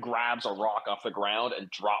 Atham grabs a rock off the ground and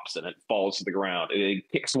drops it. It falls to the ground. It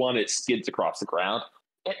kicks one, it skids across the ground.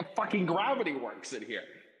 Fucking gravity works in here.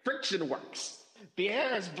 Friction works. The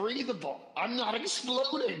air is breathable. I'm not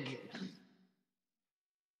exploding.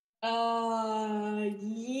 Yeah.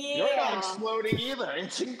 You're not exploding either.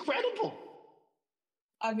 It's incredible.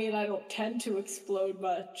 I mean, I don't tend to explode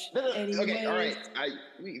much. No, okay, all right.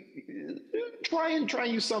 Try and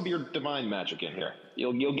use some of your divine magic in here.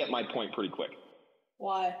 You'll get my point pretty quick.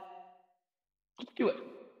 Why? Do it.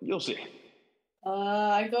 You'll see.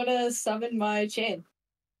 I go to summon my chain.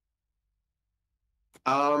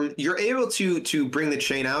 You're able to bring the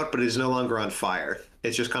chain out, but it is no longer on fire.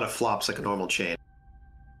 It just kind of flops like a normal chain.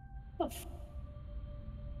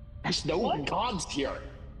 There's no gods here.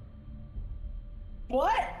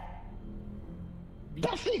 What?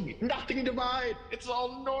 Nothing divine. It's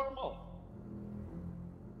all normal.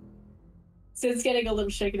 Sid's getting a little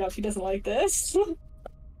shaken up. He doesn't like this.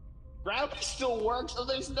 Gravity still works, so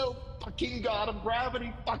there's no fucking god of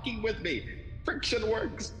gravity fucking with me. Friction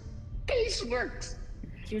works. Space works.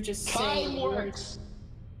 You're just Time saying works. words.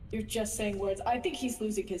 You're just saying words. I think he's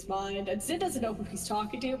losing his mind. And Zid doesn't know who he's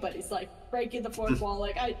talking to, but he's like breaking the fourth wall.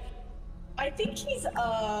 Like I think he's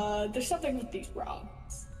there's something with these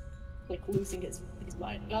rocks. Like losing his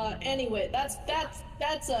mind. Anyway, that's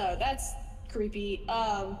creepy.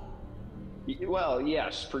 Well,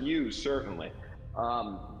 yes, for you certainly.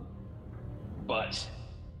 But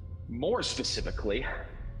more specifically,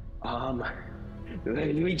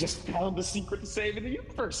 we just found the secret to saving the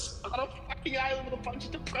universe on a fucking island with a bunch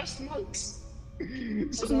of depressed monks.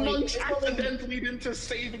 Some monks accidentally into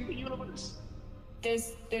saving the universe.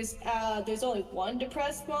 There's only one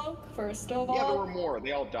depressed monk, first of all. Yeah, there were more.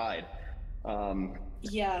 They all died.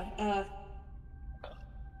 Yeah.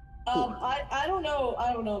 I don't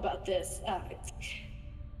know about this.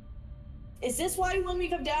 Is this why when we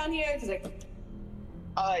come down here? Because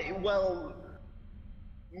well,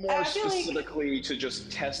 more specifically to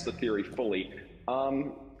just test the theory fully.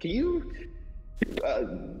 Can you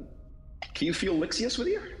feel Lixius with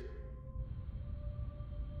you?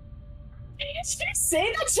 Did you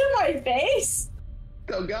say that to my face?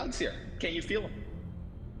 Oh, God's here. Can you feel him?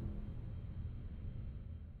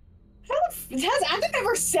 Has Atham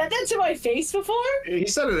ever said that to my face before? He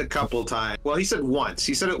said it a couple times. Well, he said once.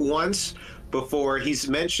 He said it once before. He's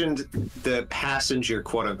mentioned the passenger,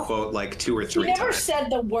 quote unquote, like 2 or 3 times. He never said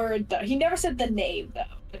the word, though. He never said the name, though.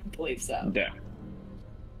 I don't believe so.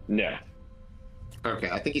 No.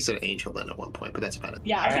 Okay, I think he said Angel then at one point, but that's about it.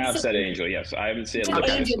 Yeah, I have said Angel, yes. I haven't said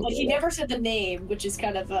Angel, but he never said the name, which is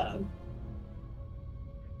kind of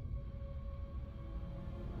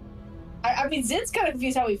I mean, Zid's kind of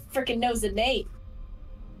confused how he freaking knows the name.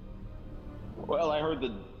 Well, I heard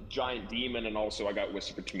the giant demon, and also I got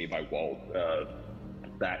whispered to me by Walt.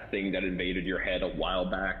 That thing that invaded your head a while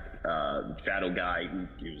back. Shadow guy.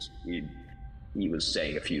 He was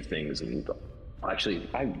saying a few things, and actually,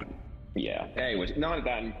 yeah. Anyways, not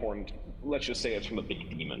that important. Let's just say it's from a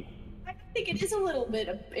big demon. I think it is a little bit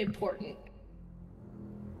important.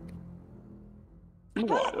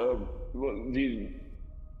 What?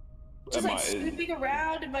 Just like snooping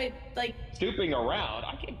around, am I like snooping around?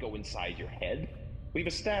 I can't go inside your head. We've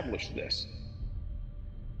established this.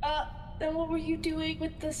 Then what were you doing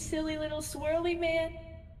with the silly little swirly man?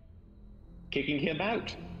 Kicking him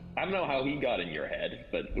out. I don't know how he got in your head,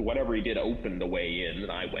 but whatever he did opened the way in,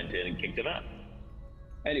 and I went in and kicked him out.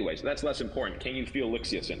 Anyways, that's less important. Can you feel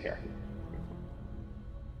Lixius in here?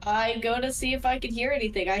 I go to see if I can hear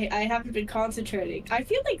anything. I haven't been concentrating. I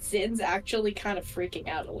feel like Zin's actually kind of freaking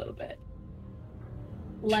out a little bit.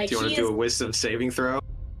 Like, do you want to do a wisdom saving throw?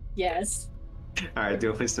 Yes. All right,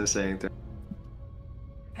 do a wisdom saving throw.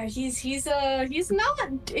 He's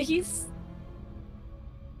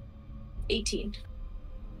 18.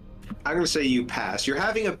 I'm gonna say you pass. You're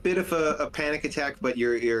having a bit of a panic attack, but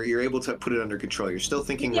you're able to put it under control. You're still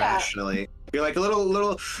thinking rationally. You're like a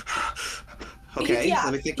little. Okay,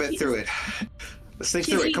 let me think through it. Let's think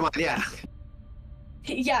through it. Come on, yeah.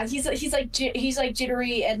 Yeah, he's like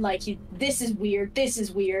jittery and like this is weird. He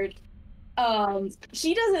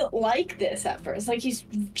doesn't like this at first. Like he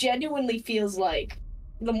genuinely feels like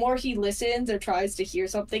the more he listens or tries to hear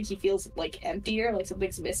something, he feels like emptier, like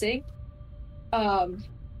something's missing. I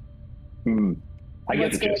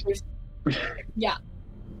get the gist. Yeah.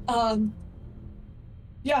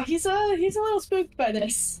 Yeah, he's a little spooked by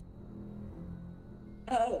this.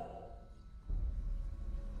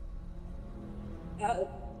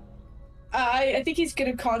 I think he's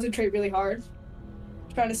gonna concentrate really hard,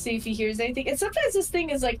 trying to see if he hears anything. And sometimes this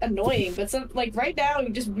thing is like annoying, but like right now he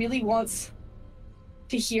just really wants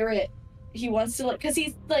to hear it. He wants to, like, because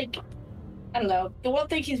he's like, I don't know. The one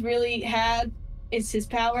thing he's really had is his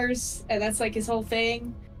powers, and that's like his whole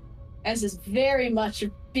thing. As is very much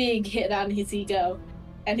a big hit on his ego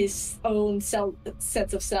and his own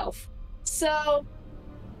sense of self. So,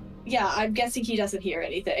 yeah, I'm guessing he doesn't hear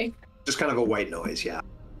anything. Just kind of a white noise, yeah.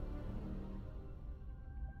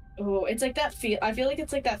 Oh, it's like that I feel like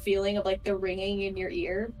it's like that feeling of like the ringing in your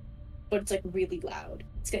ear, but it's like really loud.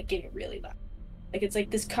 It's like getting really loud. Like it's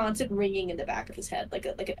like this constant ringing in the back of his head, like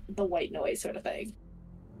the white noise sort of thing.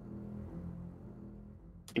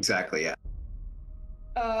 Exactly, yeah.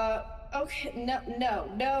 Okay,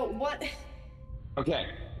 no, what? Okay,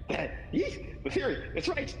 the theory, it's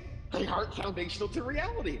right. They aren't foundational to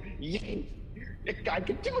reality. Yay! I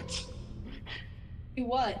can do it! Do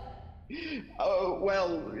what? Oh,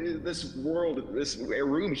 well, this world, this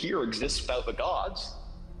room here exists without the gods.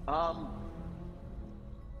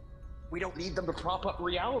 We don't need them to prop up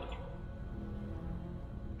reality.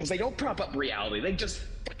 Because they don't prop up reality, they just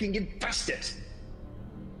fucking infest it.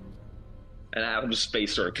 And Athams'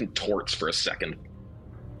 face sort of contorts for a second.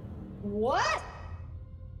 What?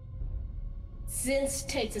 Zinz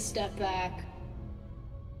takes a step back.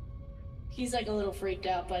 He's like a little freaked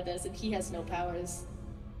out by this, and he has no powers.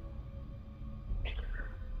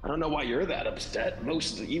 I don't know why you're that upset.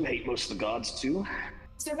 You hate most of the gods too.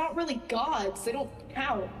 They're not really gods. They don't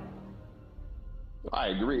count. I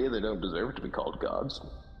agree. They don't deserve to be called gods.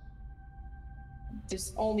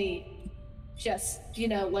 There's only just,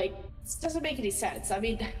 like, this doesn't make any sense. I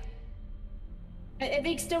mean, it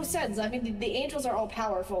makes no sense. I mean, the angels are all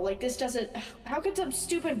powerful. Like, this doesn't. How could some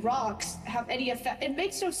stupid rocks have any effect? It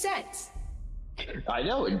makes no sense. I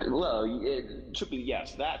know. It should be,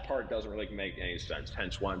 yes, that part doesn't really make any sense.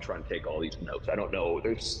 Hence why I'm trying to take all these notes. I don't know.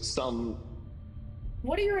 There's some.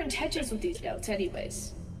 What are your intentions with these notes,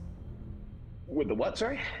 anyways? With the what,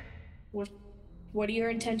 sorry? What are your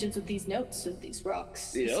intentions with these notes, with these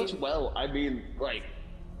rocks? Well, I mean, like,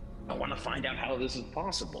 I want to find out how this is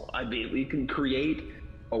possible. I mean, we can create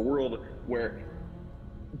a world where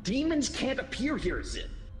demons can't appear here, Zin.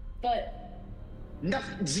 But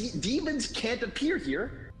demons can't appear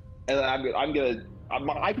here, and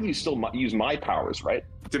I can still use my powers, right?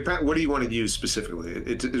 What do you want to use specifically?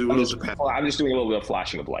 It will depend. Well, I'm just doing a little bit of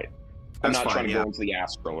flashing of light. I'm not trying to go into the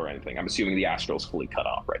astral or anything. I'm assuming the astral's fully cut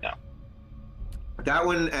off right now. That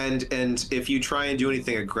one, and if you try and do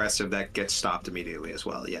anything aggressive, that gets stopped immediately as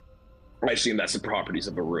well. Yeah. I assume that's the properties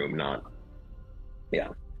of a room, not. Yeah.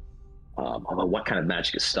 Although, what kind of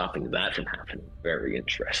magic is stopping that from happening? Very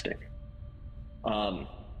interesting. But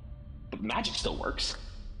magic still works.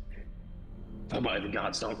 But the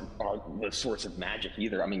gods aren't the source of magic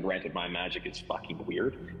either. I mean, granted, my magic is fucking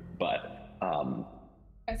weird, but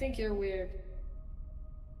I think you're weird.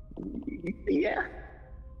 Yeah,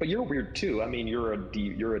 but you're weird too. I mean, you're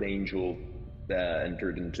an angel that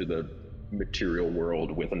entered into the material world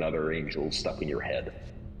with another angel stuck in your head.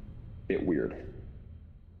 Bit weird.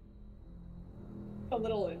 A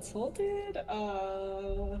little insulted.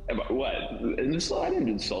 What? I didn't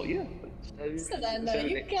insult you. So then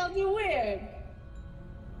you called me weird.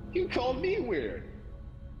 You called me weird.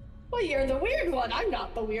 Well, you're the weird one. I'm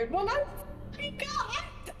not the weird one.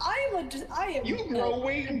 I am. You grow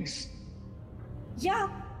wings. Yeah,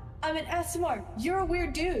 I'm an SMR. You're a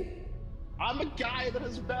weird dude. I'm a guy that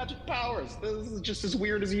has magic powers. This is just as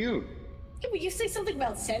weird as you. Yeah, but you say something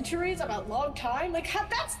about centuries, about long time. Like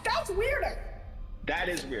that's weirder. That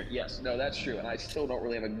is weird. Yes, no, that's true, and I still don't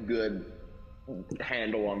really have a good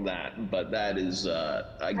handle on that. But that is,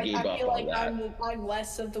 I gave up on that. I feel like I'm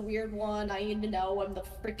less of the weird one. I need to know I'm the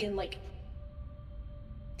freaking like.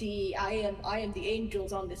 I am the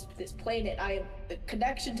angels on this planet. I am the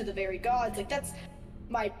connection to the very gods. Like that's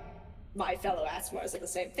my fellow Asmars. Like the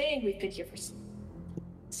same thing. We've been here for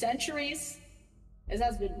centuries. As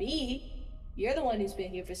has been me. You're the one who's been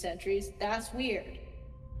here for centuries. That's weird.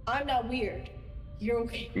 I'm not weird. You're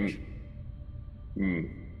weird.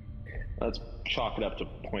 Let's chalk it up to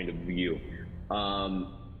point of view.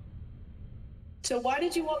 So why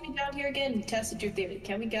did you want me down here again and tested your theory?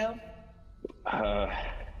 Can we go?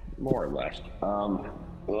 More or less.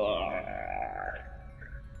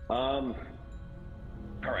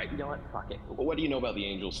 All right, you know what? Fuck it. What do you know about the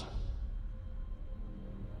angels?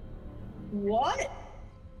 What?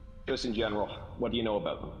 Just in general, what do you know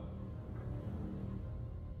about them?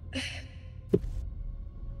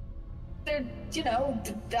 They're,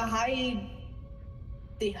 the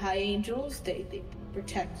high angels. They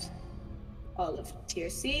protect all of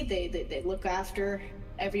TRC. They look after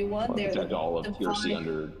everyone. Well, They're protect all of TRC divine.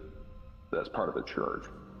 under. That's part of the church.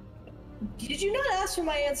 Did you not ask for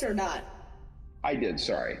my answer or not? I did.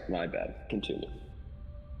 Sorry, my bad. Continue.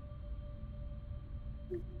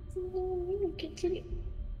 Continue.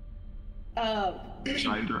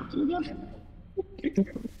 Should I interrupt you again?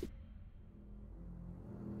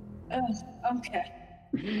 Okay.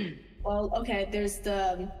 Well, okay. There's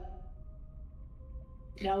the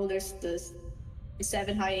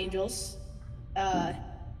seven high angels.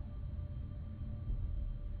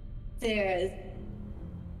 They're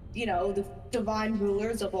the divine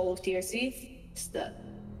rulers of all of TRC. They're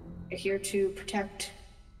here to protect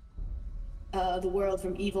the world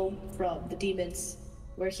from evil, from the demons.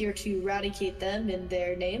 We're here to eradicate them in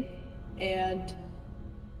their name and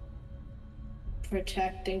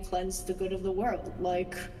protect and cleanse the good of the world.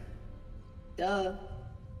 Like, duh.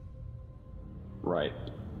 Right.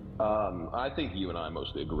 I think you and I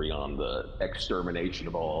mostly agree on the extermination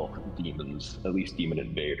of all demons, at least demon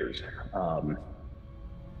invaders.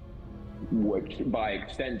 Which, by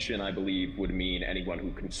extension, I believe would mean anyone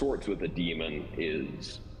who consorts with a demon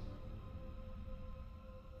is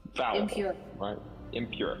foul. Impure. Right?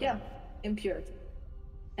 Impure. Yeah, impure.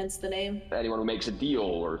 Hence the name. Anyone who makes a deal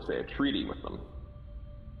or, say, a treaty with them.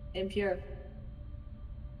 Impure.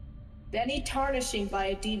 Any tarnishing by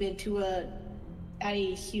a demon to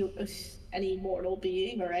any mortal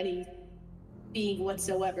being or any being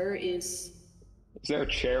whatsoever is. Is there a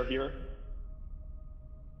chair here?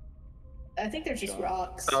 I think they're just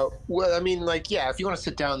rocks. Oh, well, I mean, yeah, if you want to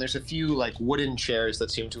sit down, there's a few, wooden chairs that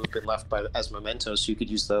seem to have been left as mementos, so you could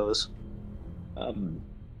use those.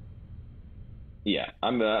 Yeah,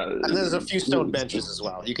 I'm, and there's a few stone benches as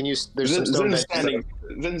well. You can use, there's some stone benches.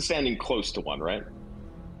 Then standing close to one, right?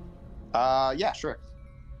 Yeah, sure.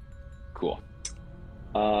 Cool.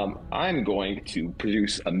 I'm going to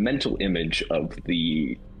produce a mental image of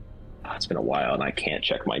the... it's been a while and I can't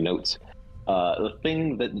check my notes. The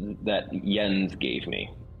thing that Jens gave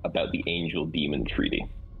me about the angel-demon treaty.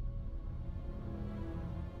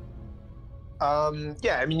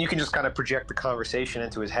 Yeah, I mean, you can just kind of project the conversation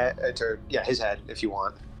into his head, his head, if you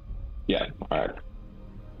want. Yeah, all right.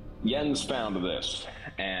 Jens found this,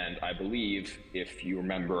 and I believe, if you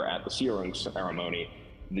remember at the sealing ceremony,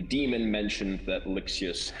 the demon mentioned that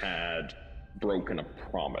Lixius had broken a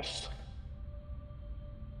promise.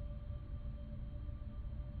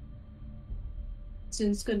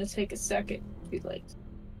 It's gonna take a second, if you'd like.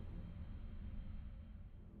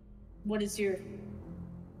 What is your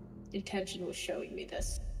intention with showing me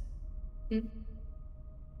this?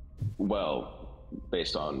 Well,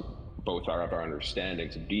 based on both our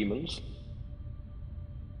understandings of demons,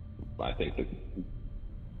 I think that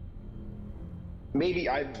maybe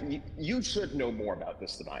you should know more about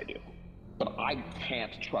this than I do, but I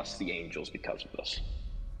can't trust the angels because of this.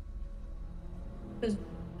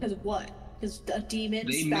 Because of what? Because a demon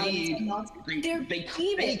they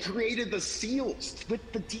created the seals with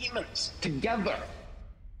the demons together.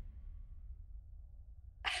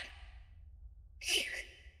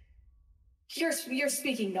 You're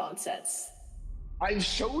speaking nonsense. I've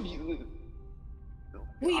showed you.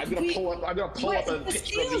 I'm gonna pull up a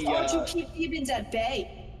picture of the. Are to keep demons at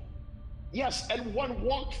bay. Yes, and one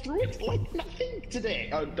walked through it like nothing today.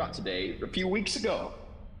 Not today. A few weeks ago.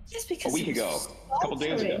 Yes, because a week ago, a couple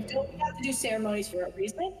days ago. Don't we have to do ceremonies for a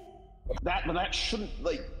reason? That shouldn't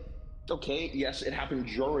Okay, yes, it happened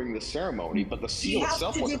during the ceremony, but the seal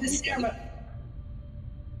itself wasn't weakened.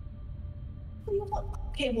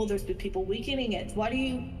 Okay, well, there's been people weakening it.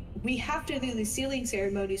 We have to do the sealing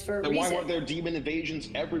ceremonies for a reason. Then why weren't there demon invasions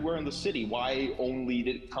everywhere in the city? Why only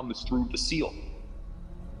did it come through the seal?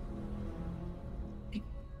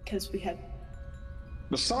 Because we had...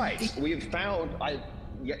 Besides, we have found...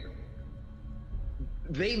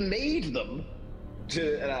 they made them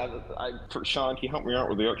to... Sean, can you help me out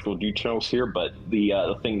with the actual details here? But the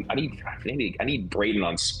thing... I need Brayden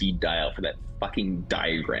on speed dial for that fucking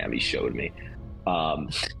diagram he showed me.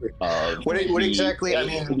 What exactly? I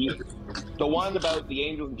mean, the one about the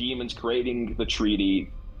angels and demons creating the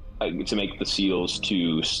treaty to make the seals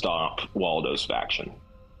to stop Waldo's faction.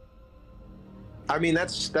 I mean,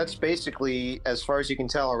 that's basically, as far as you can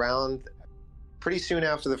tell, around pretty soon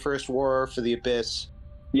after the first war for the Abyss.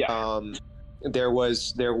 Yeah.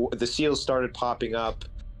 The seals started popping up,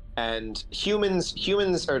 and humans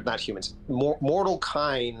or not humans, mortal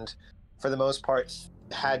kind, for the most part,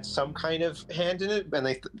 had some kind of hand in it, and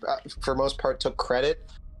they, for most part, took credit.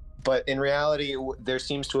 But in reality, there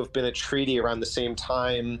seems to have been a treaty around the same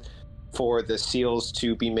time for the seals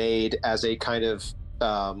to be made as a kind of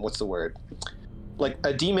what's the word? Like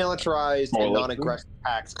a demilitarized and non-aggressive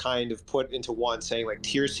pact, kind of put into one, saying like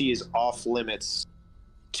Tier C is off limits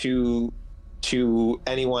to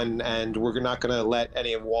anyone, and we're not going to let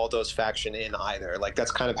any of Waldo's faction in either. Like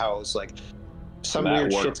that's kind of how it was. Like some that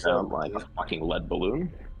weird shit worked out like a fucking lead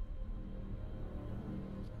balloon.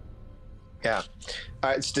 Yeah.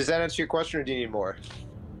 All right. Does that answer your question, or do you need more?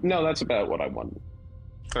 No, that's about what I wanted.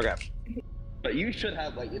 Okay. But you should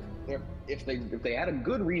have, like, if they had a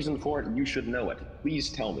good reason for it, you should know it. Please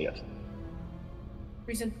tell me it.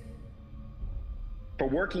 Reason? For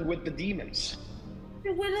working with the demons.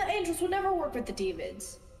 When the angels would never work with the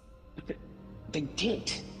demons. They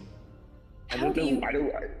did. How do you?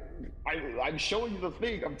 I'm showing you the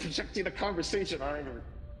thing. I'm projecting the conversation.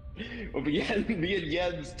 Me and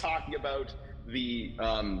Jens talking about the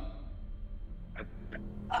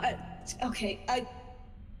Okay.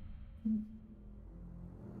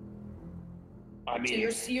 I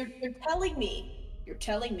mean, So you're telling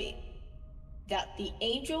me that the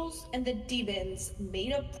angels and the demons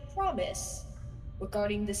made a promise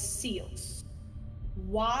regarding the seals.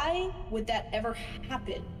 Why would that ever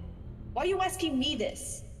happen? Why are you asking me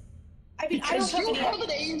this? I mean, because I don't you have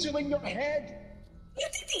an angel in your head. You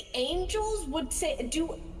think the angels would say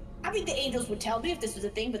I mean, the angels would tell me if this was a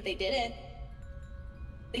thing, but they didn't.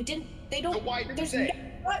 They didn't. They don't. So why did there's they?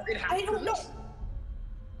 I don't know.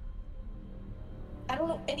 I don't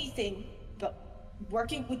know anything about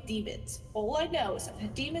working with demons. All I know is if a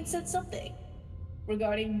demon said something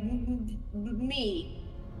regarding me,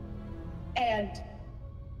 and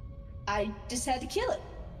I just had to kill it.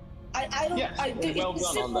 I don't. Yes, well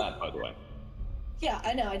done on that, by the way. Yeah,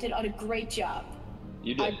 I know. I did a great job.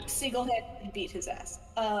 You did. I single-handedly beat his ass.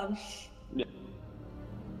 Yeah.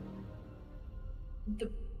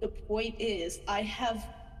 The point is, I have,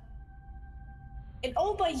 in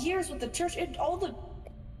all my years with the church, and all the,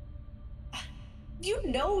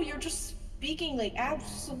 you're just speaking like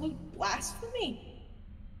absolute blasphemy.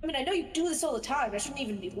 I mean, I know you do this all the time. I shouldn't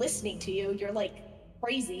even be listening to you. You're like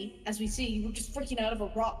crazy, as we see. You were just freaking out over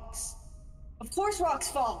rocks. Of course rocks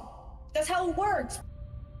fall. That's how it works.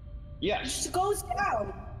 Yes. It just goes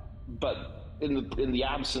down. But in the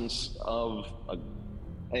absence of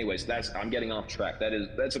anyways, I'm getting off track.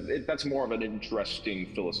 That's more of an interesting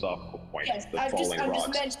philosophical point. Yes, I'm just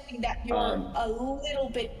mentioning that you're a little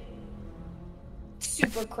bit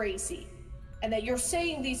super crazy, and that you're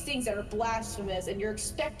saying these things that are blasphemous, and you're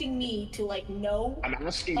expecting me to know. I'm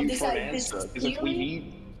asking you for an answer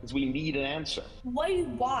because we need an answer.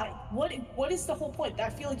 Why? What is the whole point? I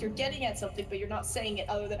feel like you're getting at something, but you're not saying it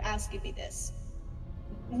other than asking me this.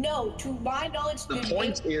 No, to my knowledge, the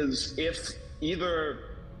point is if either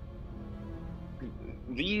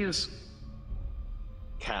these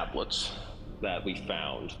tablets that we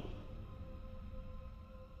found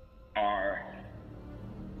are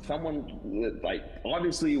someone,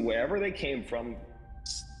 obviously wherever they came from,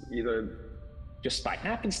 either just by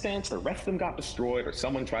happenstance the rest of them got destroyed or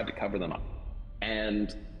someone tried to cover them up,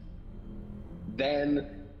 and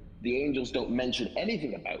then the angels don't mention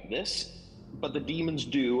anything about this, but the demons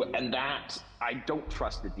do, and that I don't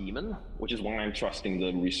trust the demon, which is why I'm trusting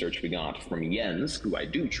the research we got from Jens, who I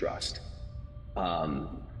do trust.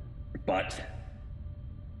 But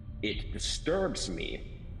it disturbs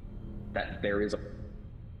me that there is a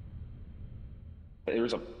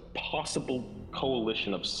possible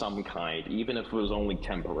coalition of some kind, even if it was only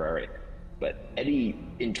temporary. But any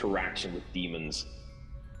interaction with demons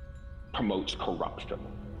promotes corruption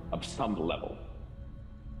of some level.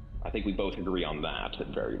 I think we both agree on that, at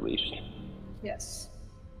very least. Yes.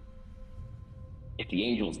 If the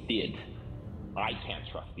angels did, I can't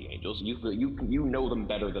trust the angels. You know them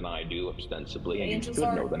better than I do, ostensibly, and you should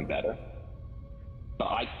know them better. But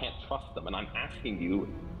I can't trust them, and I'm asking you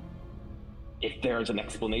if there's an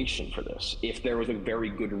explanation for this, if there was a very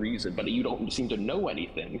good reason, but you don't seem to know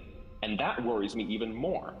anything, and that worries me even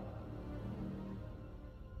more.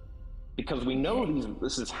 Because we know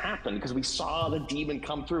this has happened, because we saw the demon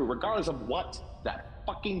come through, regardless of what that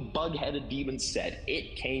fucking bug-headed demon said,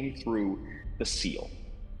 it came through the seal.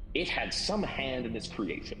 It had some hand in its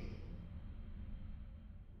creation.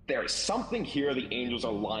 There is something here the angels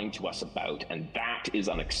are lying to us about, and that is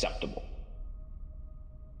unacceptable.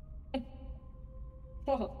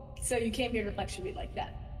 Oh, so you came here to lecture me like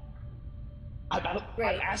that? I'm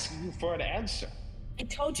asking you for an answer. I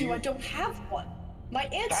told you I don't have one. My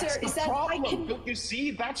answer That's the is that problem. I can. Don't you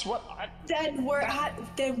see? That's what I... Then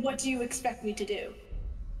then what do you expect me to do?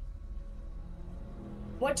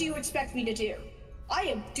 What do you expect me to do? I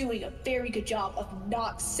am doing a very good job of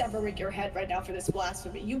not severing your head right now for this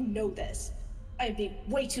blasphemy. You know this. I am being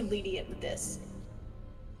way too lenient with this.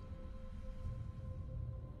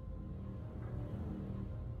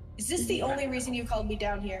 Is this the only reason you called me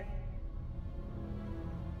down here?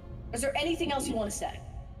 Is there anything else you want to say?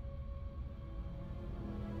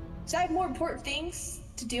 Because I have more important things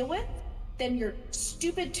to deal with than your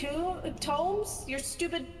stupid tomes, your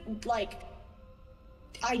stupid, like,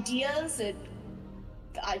 ideas and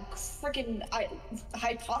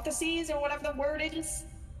hypotheses or whatever the word is.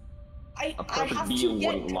 A I perfect have being to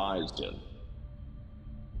get. wouldn't lie, Jen.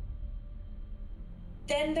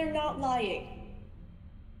 Then they're not lying.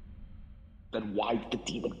 Then why did the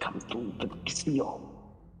demon come through the seal?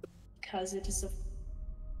 Because it is a.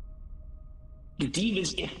 The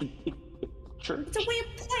demons, if church. It's a way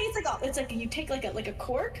of play. It's like you take like a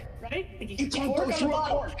cork, right? Like You can't go through a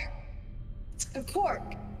cork. It's a cork.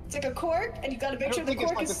 It's like a cork, and you gotta make sure the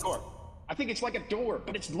cork is. A cork. I think it's like a door,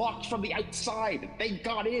 but it's locked from the outside. They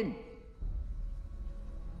got in.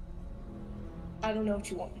 I don't know what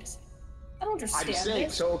you want me to say. I don't understand. I'm saying,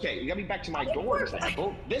 this. so okay, getting back to my door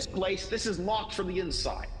example, this is locked from the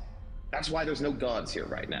inside. That's why there's no gods here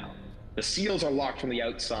right now. The seals are locked from the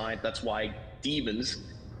outside. That's why demons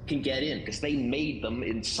can get in, because they made them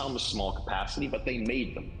in some small capacity, but they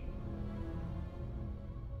made them.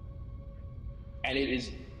 And it is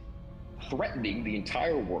threatening the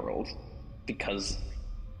entire world, because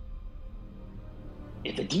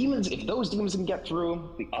if those demons can get through,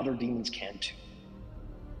 the other demons can too.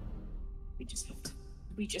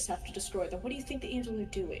 We just have to destroy them. What do you think the angels are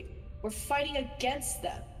doing? We're fighting against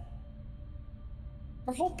them.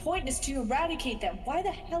 Our whole point is to eradicate them. Why the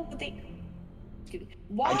hell would they? Excuse me.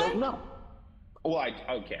 Why? I don't know. Well, I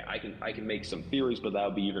can make some theories, but that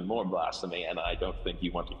would be even more blasphemy, and I don't think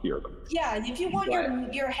you want to hear them. Yeah, if you want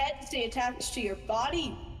your head to stay attached to your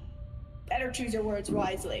body, better choose your words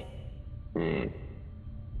wisely.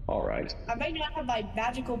 All right. I might not have my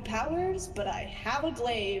magical powers, but I have a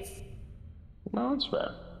glaive. No, that's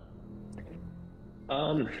fair.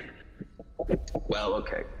 Well,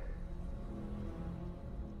 okay.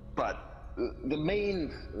 But the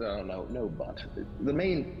main, the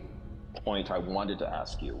main point I wanted to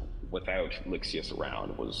ask you, without Lixius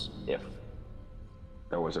around, was if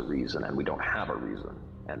there was a reason, and we don't have a reason,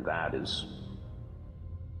 and that is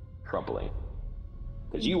troubling.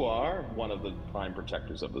 Because you are one of the prime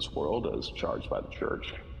protectors of this world, as charged by the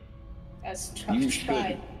church. As charged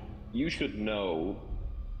by. You should know,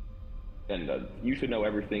 and you should know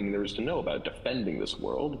everything there is to know about defending this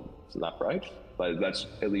world. Isn't that right? But that's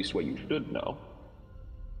at least what you should know.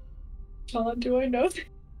 John, do I know?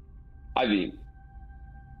 I mean,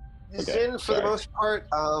 Zin, for the most part,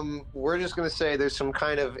 we're just going to say there's some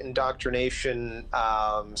kind of indoctrination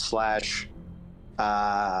slash,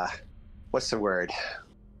 what's the word?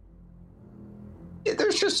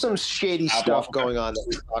 There's just some shady stuff going on that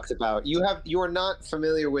we talked about. You are not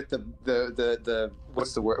familiar with the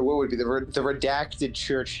what's the word? What would be the redacted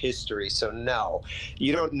church history? So no,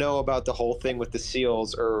 you don't know about the whole thing with the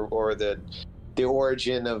seals or the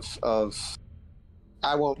origin of.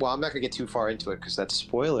 I won't. Well, I'm not gonna get too far into it because that's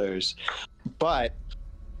spoilers. But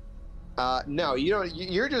no, you don't.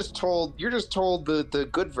 You're just told the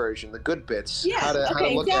good version, the good bits. Yeah. How to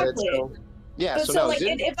look at it. So, yeah. But so so no, like,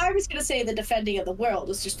 if I was gonna say the defending of the world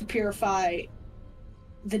was just to purify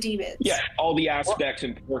the demons. yeah, all the aspects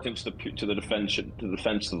important to the defense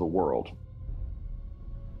of the world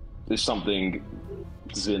is something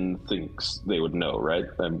Zin thinks they would know, right?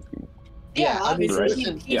 Yeah, obviously.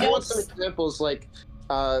 Listen, He I want knows. some examples, like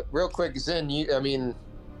real quick, Zin.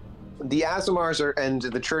 The Azamars and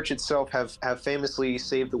the church itself have famously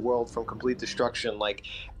saved the world from complete destruction, like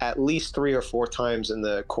at least 3 or 4 times in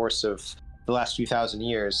the course of the last few thousand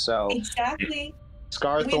years. So Exactly.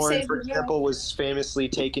 Scarthorn, for example, was famously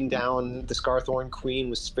taken down. The Scarthorn Queen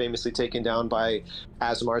was famously taken down by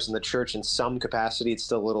Azamars in the church in some capacity. It's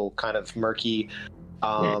still a little kind of murky.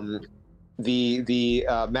 The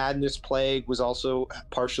Madness Plague was also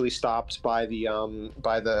partially stopped by the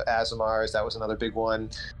Azamars. That was another big one.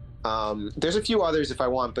 There's a few others if I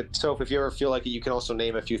want, but Soph, if you ever feel like it, you can also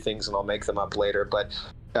name a few things and I'll make them up later. But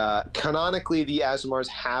canonically, the Azamars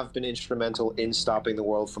have been instrumental in stopping the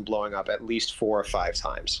world from blowing up at least 4 or 5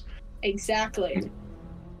 times. Exactly.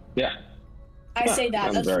 Yeah. I say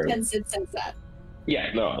that. That's very- when Sid says that.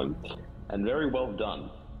 Yeah, no, and very well done.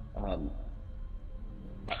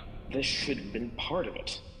 This should have been part of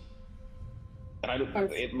it. And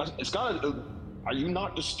it's gotta. Are you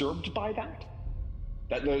not disturbed by that?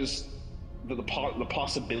 That there's the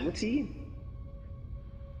possibility,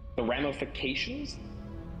 the ramifications?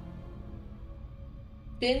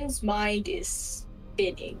 Finn's mind is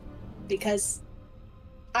spinning because,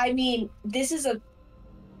 I mean, this is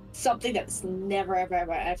something that's never,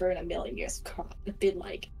 ever in a million years been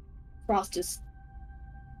like crossed his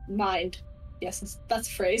mind. Yes, that's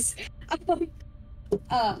a phrase.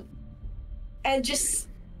 And just,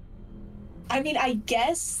 I mean, I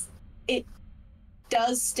guess it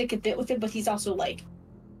does stick a bit with him, but he's also like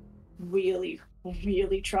really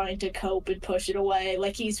trying to cope and push it away.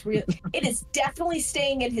 Like it is definitely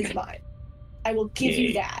staying in his mind. I will give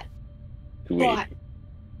you that. But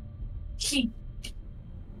he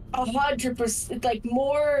 100%, like,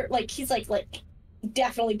 more like he's like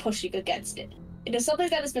definitely pushing against it. It is something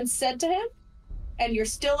that has been said to him, and you're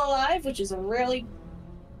still alive, which is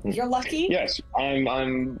you're lucky. Yes,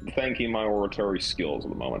 I'm thanking my oratory skills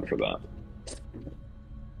at the moment for that.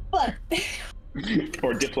 But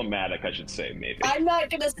or diplomatic, I should say, maybe. I'm not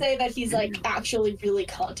gonna say that he's like actually really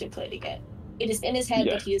contemplating it. It is in his head,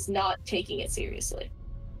 but he is not taking it seriously.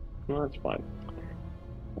 Well, that's fine.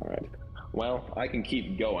 All right. Well, I can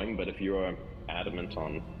keep going, but if you're adamant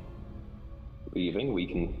on leaving, we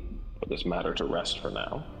can put this matter to rest for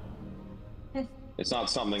now. It's not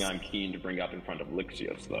something I'm keen to bring up in front of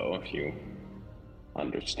Lixius, though, if you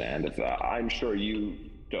understand. I'm sure you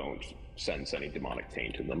don't sense any demonic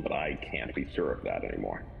taint in them, but I can't be sure of that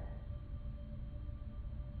anymore.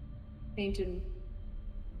 Tainted.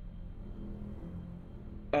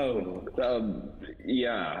 Oh,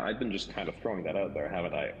 yeah, I've been just kind of throwing that out there,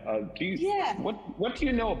 haven't I? Yeah. What do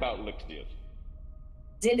you know about Lixius?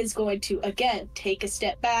 Zin is going to, again, take a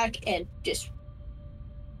step back and just...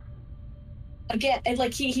 Again, and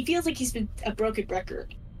like, he feels like he's been a broken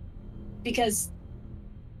record. Because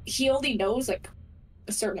he only knows, like,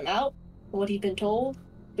 a certain amount of what he's been told,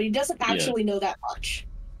 but he doesn't actually know that much.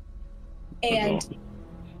 And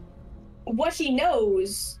what he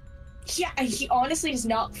knows... he honestly has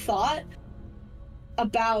not thought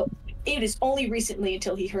about it. Is only recently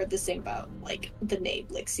until he heard this thing about, like, the name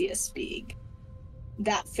Lixius being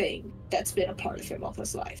that thing that's been a part of him all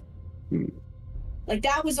his life. Like,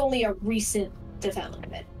 that was only a recent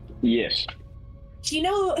development. Yes. He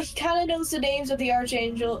kind of knows the names of the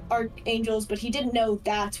archangels, but he didn't know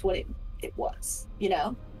that's what it was, you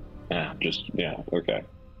know? Okay.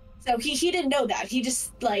 So he didn't know that. He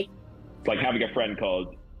just, like... It's like having a friend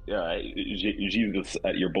called Jesus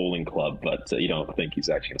at your bowling club, but you don't think he's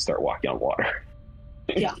actually going to start walking on water.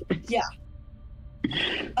 Yeah.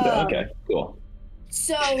 Okay, cool.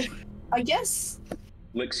 So, I guess...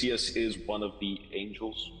 Lixius is one of the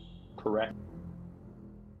angels, correct?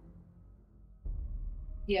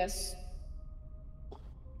 Yes.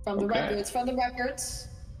 From the records.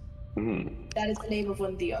 Mm-hmm. That is the name of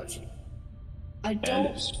one of the archangels. I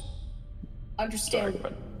don't understand.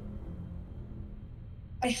 Sorry,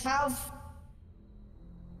 I have,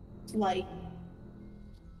 like,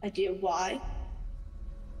 idea why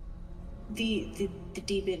the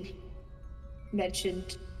demon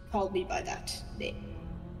called me by that name,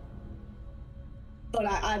 but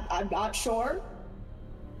I'm not sure,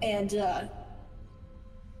 and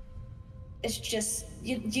it's just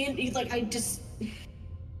you like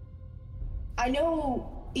I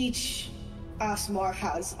know each Asmar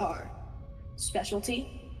has our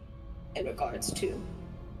specialty in regards to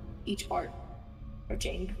each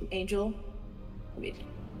archangel. I mean,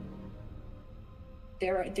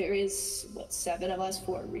 there is 7 of us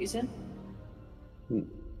for a reason.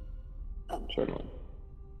 Certainly.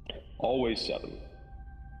 Always 7.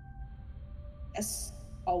 Yes,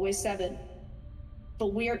 always 7.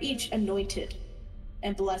 But we are each anointed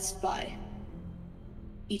and blessed by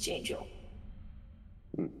each angel.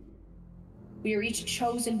 We are each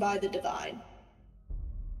chosen by the divine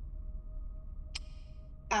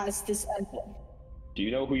as this emblem. Do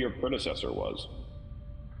you know who your predecessor was?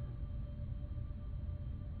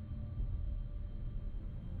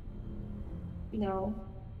 No.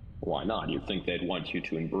 Why not? You'd think they'd want you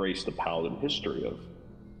to embrace the paladin history of...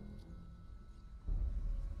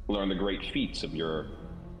 learn the great feats of your...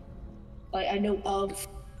 I know of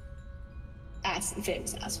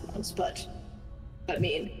famous Asmons, but I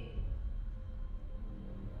mean,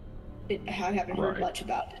 I haven't heard much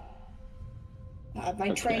about it. My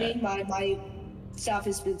training, my stuff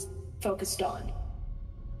has been focused on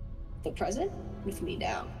the present with me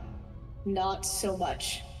now. Not so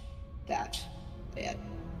much that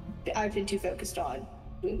I've been too focused on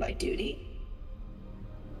doing my duty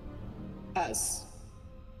as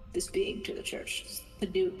this being to the church,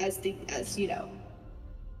 as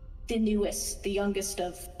the newest, the youngest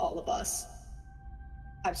of all of us.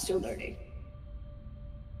 I'm still learning.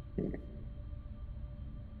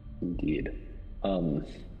 Indeed.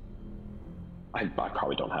 I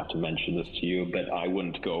probably don't have to mention this to you, but I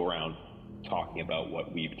wouldn't go around talking about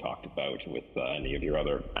what we've talked about with any of your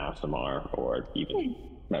other Asimar or even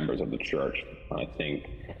members of the church. I think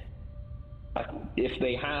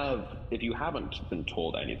if you haven't been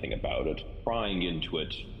told anything about it, prying into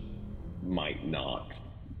it might not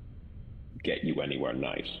get you anywhere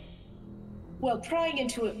nice. Well, prying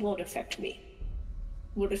into it won't affect me.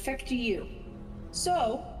 It would affect you.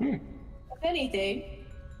 So, if anything,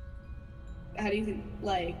 how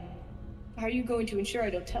are you going to ensure I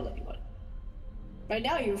don't tell anyone? Right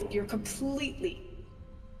now, you're completely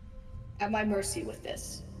at my mercy with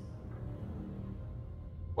this.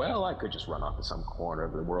 Well, I could just run off to some corner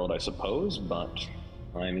of the world, I suppose, but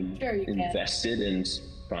I'm invested in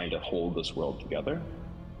trying to hold this world together.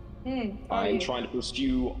 I'm trying to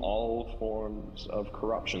pursue all forms of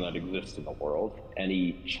corruption that exist in the world.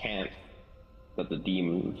 Any chance that the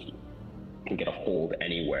demons can get a hold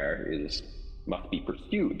anywhere must be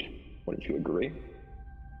pursued. Wouldn't you agree?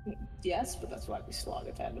 Yes, but that's why we slog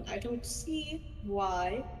at them. I don't see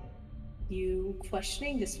why you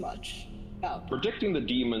questioning this much about predicting the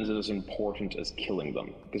demons is as important as killing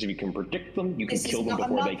them. Because if you can predict them, you can kill them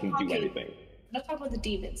before they can do anything. I'm not talking about the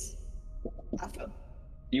demons, Atham.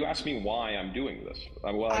 You asked me why I'm doing this.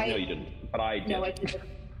 Well, I know you didn't, but I did. No, I didn't.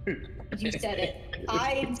 You said it.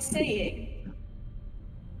 I'm saying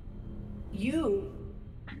you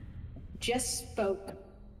just spoke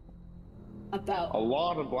about a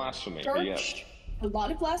lot of blasphemy. Church, yes. A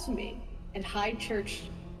lot of blasphemy and high church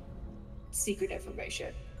secret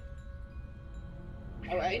information.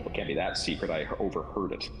 All right. It can't be that secret. I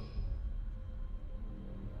overheard it.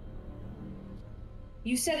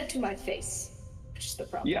 You said it to my face, which is the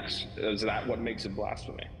problem. Yes. Is that what makes it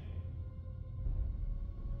blasphemy?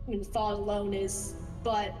 I mean, the thought alone is,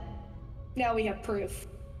 but now we have proof.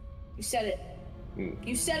 You said it.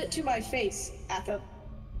 You said it to my face, Atham.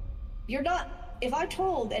 You're not. If I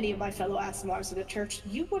told any of my fellow Asimars in the church,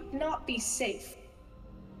 you would not be safe.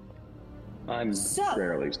 I'm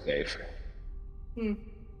fairly safe. Don't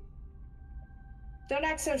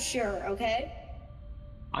act so sure, okay?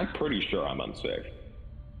 I'm pretty sure I'm unsafe.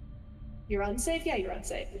 You're unsafe? Yeah, you're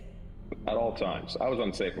unsafe. At all times. I was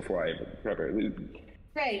unsafe before I ever...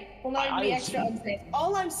 Great. Well, now you'll be extra unsafe.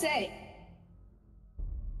 All I'm saying.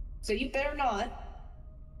 So you better not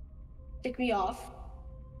tick me off.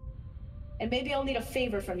 And maybe I'll need a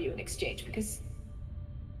favor from you in exchange, because...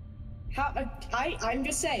 I'm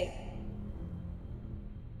just saying.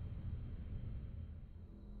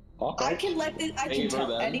 Okay. I can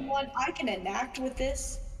tell anyone, I can enact with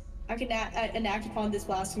this. I can enact upon this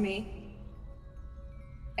blasphemy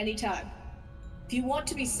anytime. If you want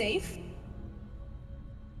to be safe,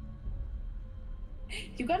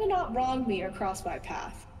 you gotta not wrong me or cross my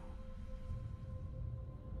path.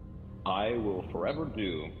 I will forever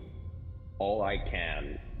do all I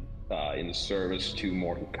can in service to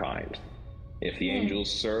mortal kind. If the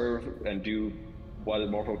angels serve and do what the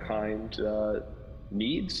mortal kind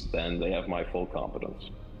needs, then they have my full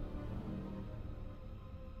confidence.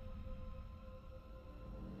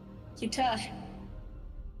 You talk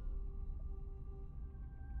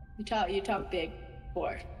big,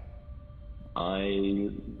 boy. I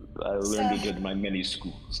learned it in my many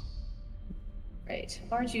schools. Right.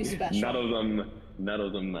 Aren't you special? None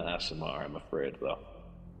of them Asimar, I'm afraid, though.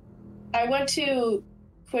 I want to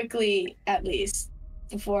quickly, at least,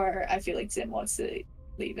 before I feel like Zim wants to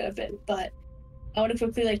leave it a bit, but I want to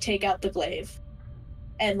quickly take out the glaive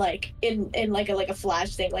and in a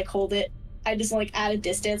flash thing, hold it. I just at a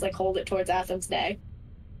distance, hold it towards Atham's neck.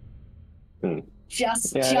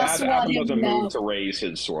 Just want Atham him doesn't to know. move to raise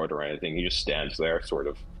his sword or anything. He just stands there, sort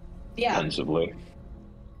of pensively.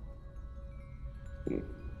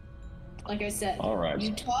 Like I said, all right.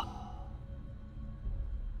 You talk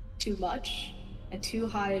too much and too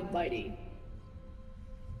high and mighty.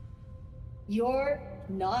 You're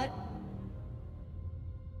not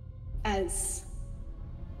as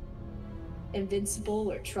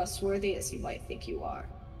invincible or trustworthy as you might think you are.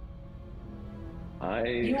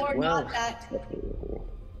 You are not that.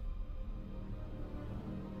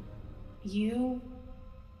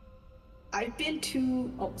 I've been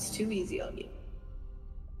almost too easy on you.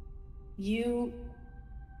 Do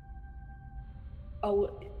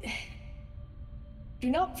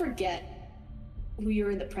not forget who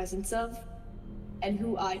you're in the presence of and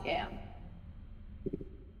who I am.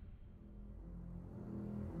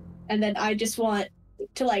 And then I just want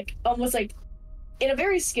to almost in a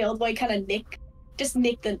very skilled way kind of nick just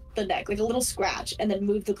nick the neck, like a little scratch, and then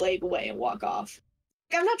move the blade away and walk off.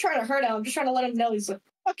 Like, I'm not trying to hurt him. I'm just trying to let him know he's like,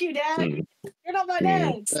 "Fuck you, Dad. You're not my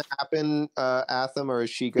dad." Does that happen, Atham, or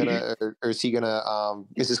is she gonna, or is he gonna?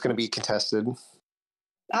 Is this gonna be contested?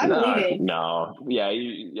 I'm leaving. No,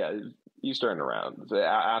 you turn around. So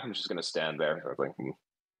Atham's just gonna stand there. Like,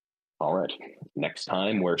 all right, next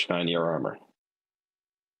time wear shinier armor.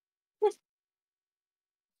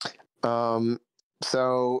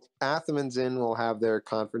 So Atham and Zin will have their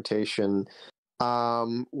confrontation.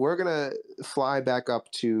 We're gonna fly back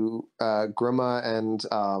up to Grima and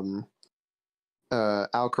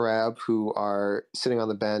Alcarab, who are sitting on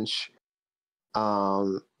the bench.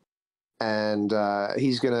 And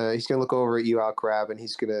he's gonna look over at you, Alcarab, and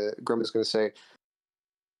Grima's gonna say,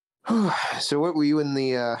 "So what were you and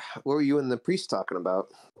the priest talking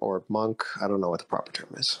about, or monk? I don't know what the proper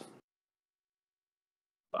term is."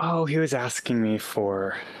 Oh, he was asking me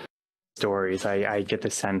for stories. I get the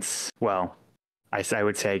sense. Well, I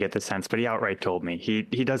would say I get the sense, but he outright told me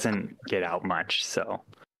he doesn't get out much, so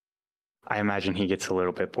I imagine he gets a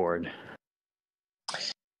little bit bored.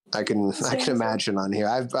 I can imagine on here.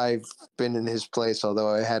 I've been in his place,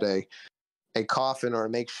 although I had a coffin or a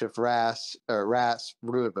makeshift raft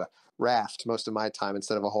most of my time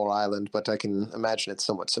instead of a whole island, but I can imagine it's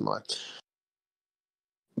somewhat similar.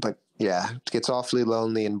 But yeah, it gets awfully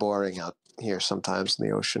lonely and boring out here sometimes in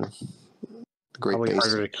the ocean. Great Probably base.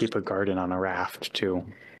 harder to keep a garden on a raft too.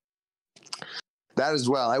 That as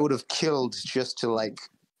well. I would have killed just to I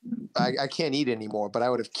can't eat anymore, but I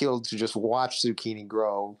would have killed to just watch zucchini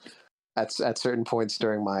grow at certain points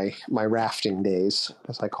during my rafting days,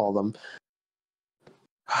 as I call them.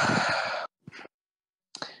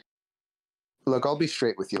 Look, I'll be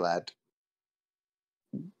straight with you, lad.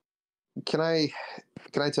 Can I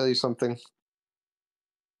tell you something?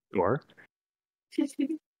 Or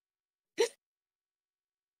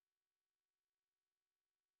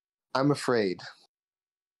I'm afraid.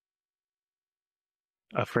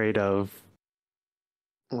 afraid of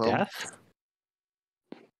death?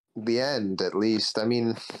 The end, at least. I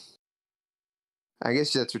mean, I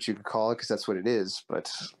guess that's what you could call it, because that's what it is.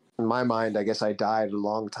 But in my mind, I guess I died a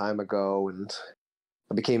long time ago, and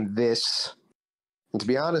I became this. And to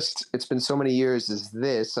be honest, it's been so many years as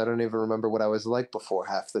this, I don't even remember what I was like before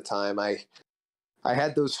half the time. I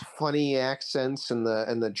had those funny accents and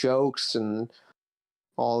the jokes and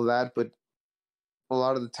all of that, but a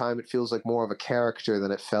lot of the time it feels like more of a character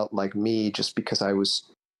than it felt like me, just because I was,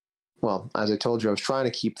 well, as I told you, I was trying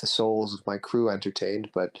to keep the souls of my crew entertained,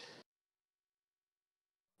 but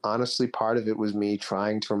honestly, part of it was me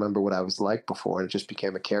trying to remember what I was like before, and it just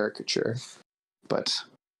became a caricature. But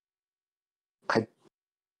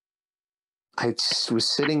I was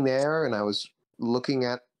sitting there and I was looking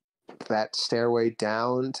at that stairway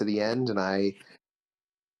down to the end, and I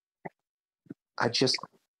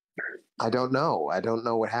don't know. I don't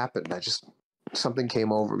know what happened. Something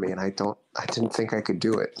came over me, and I didn't think I could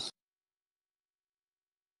do it.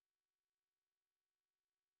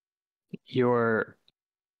 You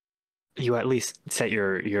at least set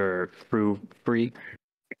your crew free?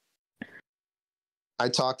 I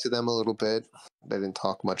talked to them a little bit. They didn't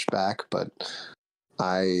talk much back, but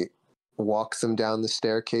I walked them down the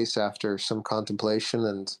staircase after some contemplation,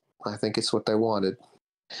 and I think it's what they wanted.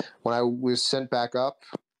 When I was sent back up,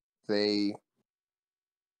 they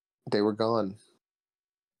were gone.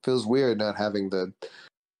 Feels weird not having the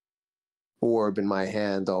orb in my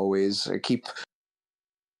hand always. I keep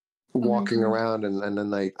walking around, and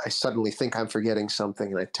then I suddenly think I'm forgetting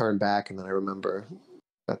something, and I turn back, and then I remember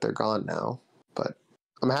that they're gone now. But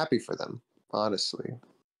I'm happy for them, honestly.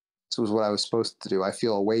 This was what I was supposed to do. I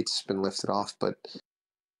feel a weight's been lifted off, but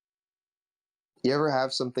you ever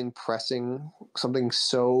have something pressing, something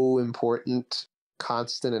so important,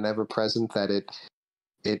 constant and ever present, that it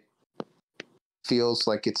feels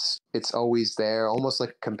like it's always there, almost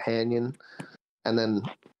like a companion, and then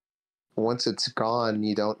once it's gone,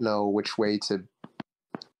 you don't know which way to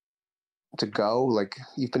go. Like,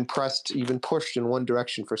 you've been pushed in one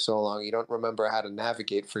direction for so long, you don't remember how to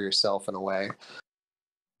navigate for yourself in a way.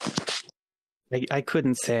 I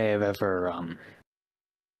couldn't say I've ever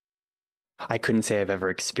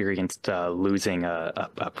experienced losing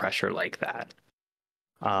a pressure like that.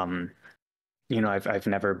 I've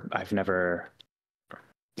never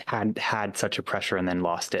had such a pressure and then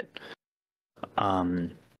lost it.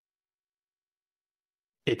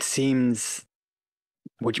 It seems.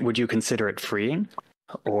 Would you consider it freeing,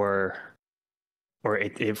 or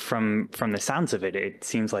it from the sounds of it, it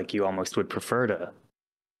seems like you almost would prefer to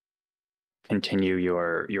continue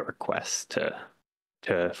your quest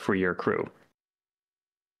to free your crew.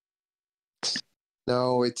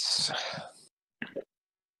 No, it's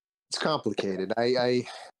complicated.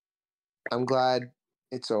 I'm glad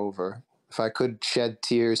it's over. If I could shed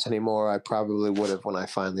tears anymore, I probably would have when I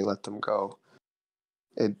finally let them go.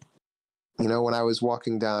 It, when I was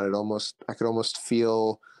walking down, I could almost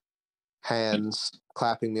feel hands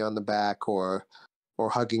clapping me on the back or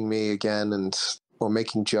hugging me again or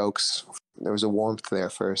making jokes. There was a warmth there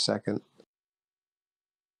for a second.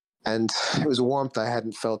 And it was a warmth I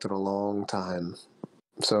hadn't felt in a long time.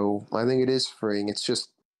 So I think it is freeing. It's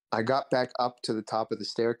just, I got back up to the top of the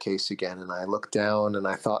staircase again and I looked down and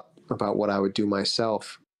I thought about what I would do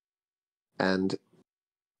myself. And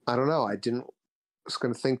I don't know, I was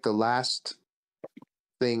going to think the last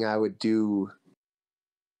thing I would do,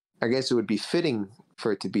 I guess it would be fitting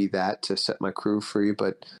for it to be that, to set my crew free,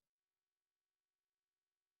 but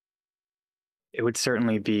It would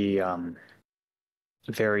certainly be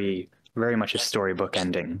very, very much a storybook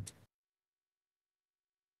ending.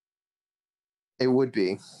 it would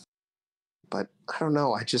be. But I don't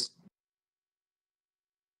know,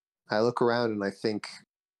 I look around and I think,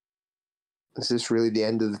 is this really the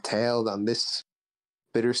end of the tale on this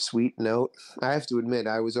bittersweet note? I have to admit,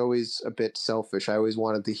 I was always a bit selfish. I always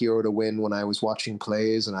wanted the hero to win when I was watching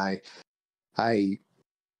plays, and I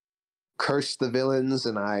cursed the villains,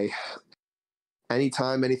 and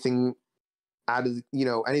anytime anything out of,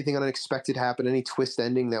 anything unexpected happened, any twist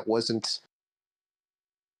ending that wasn't,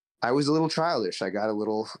 I was a little childish. I got a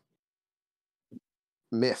little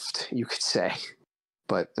miffed, you could say.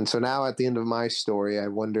 And so now at the end of my story, I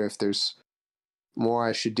wonder if there's more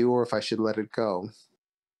I should do or if I should let it go.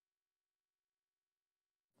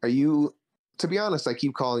 Are you, to be honest, I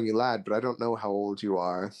keep calling you lad, but I don't know how old you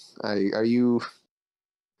are. Are you,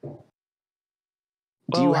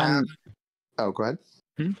 do you have, oh, go ahead.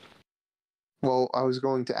 Well, I was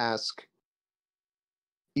going to ask,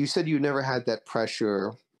 you said you never had that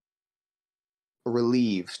pressure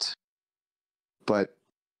relieved, but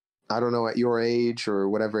I don't know, at your age or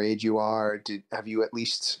whatever age you are, do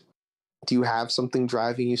you have something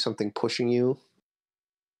driving you, something pushing you?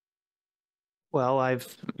 Well,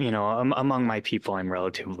 among my people, I'm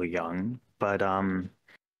relatively young, but I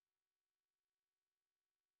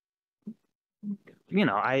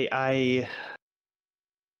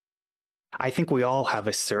think we all have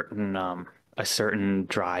a certain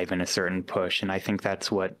drive and a certain push, and I think that's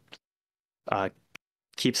what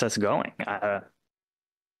keeps us going.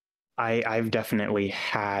 I've definitely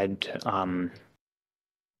had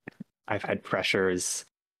I've had pressures.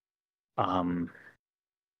 We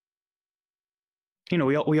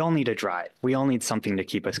all need a drive. We all need something to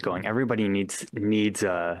keep us going. Everybody needs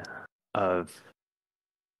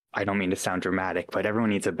I don't mean to sound dramatic, but everyone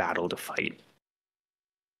needs a battle to fight.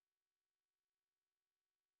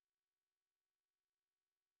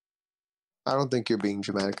 I don't think you're being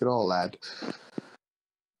dramatic at all, lad.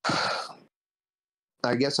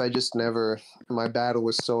 I guess I just never, my battle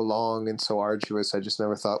was so long and so arduous, I just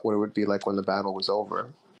never thought what it would be like when the battle was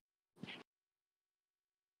over.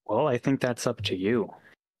 Well, I think that's up to you.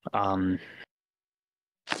 I'm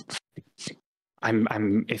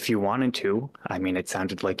if you wanted to, I mean, it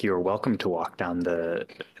sounded like you were welcome to walk down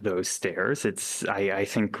those stairs. I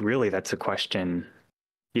think really that's a question,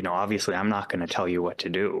 obviously I'm not going to tell you what to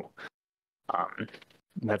do.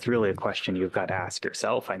 That's really a question you've got to ask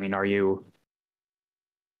yourself. I mean,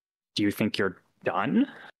 do you think you're done?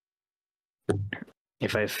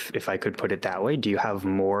 If I could put it that way, do you have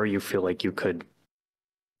more you feel like you could,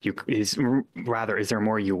 is there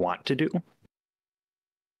more you want to do?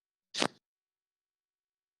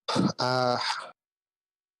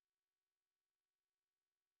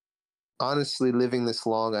 Honestly, living this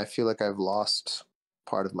long, I feel like I've lost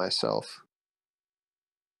part of myself.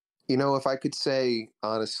 If I could say,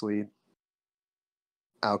 honestly,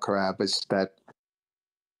 Alcarab, is that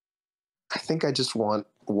I think I just want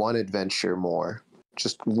one adventure more.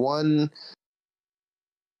 Just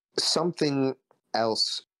something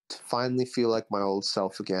else to finally feel like my old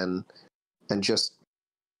self again and just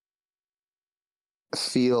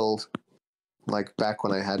feel like back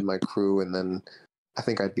when I had my crew, and then I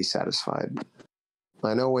think I'd be satisfied.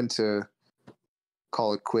 I know when to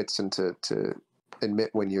call it quits and to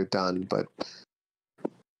admit when you're done, but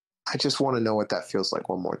I just want to know what that feels like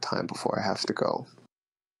one more time before I have to go.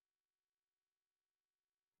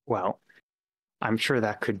 Well, I'm sure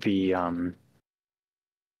that could be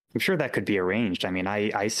arranged. I mean,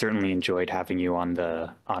 I certainly enjoyed having you on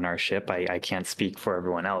our ship. I can't speak for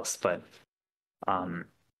everyone else, but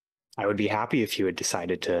I would be happy if you had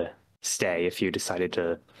decided to stay, if you decided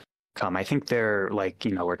to come. I think they're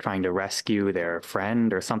we're trying to rescue their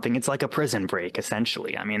friend or something. It's like a prison break,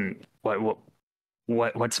 essentially. I mean, what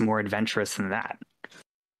what's more adventurous than that?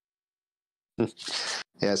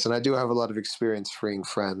 Yes, and I do have a lot of experience freeing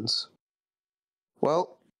friends.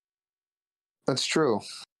 Well, that's true.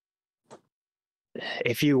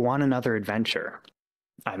 If you want another adventure,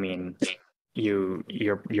 I mean,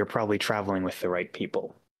 you're probably traveling with the right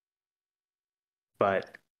people.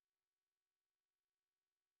 But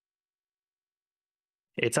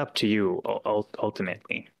it's up to you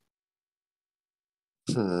ultimately.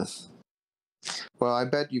 Well, I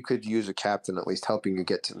bet you could use a captain at least helping you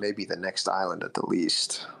get to maybe the next island at the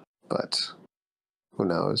least. But who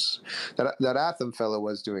knows? That Atham fellow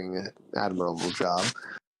was doing an admirable job.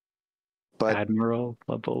 But Admirable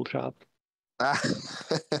job. Lad,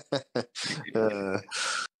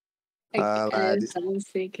 I was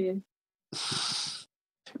thinking.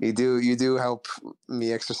 you do help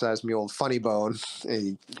me exercise my old funny bone.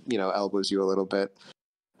 He, elbows you a little bit.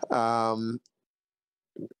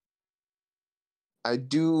 I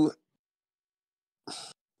do.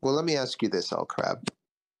 Well, let me ask you this, Alcarab.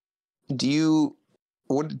 Do you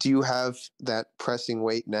have that pressing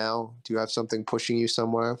weight now? Do you have something pushing you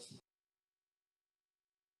somewhere?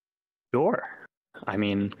 Sure. I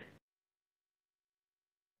mean,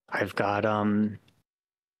 I've got I've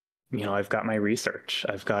got my research.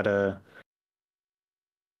 I've got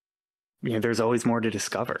there's always more to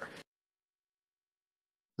discover.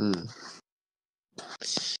 And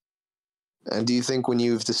do you think when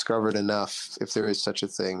you've discovered enough, if there is such a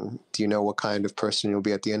thing, do you know what kind of person you'll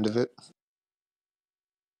be at the end of it?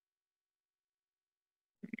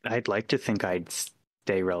 I'd like to think I'd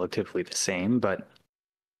stay relatively the same, but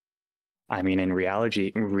I mean, in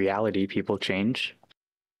reality, people change.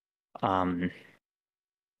 I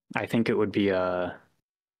think it would be a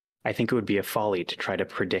folly to try to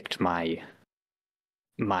predict my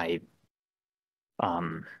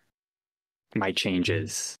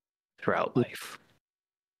changes throughout life.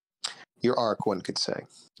 Your arc, one could say.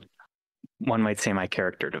 One might say my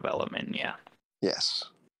character development, yeah. Yes.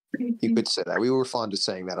 You could say that. We were fond of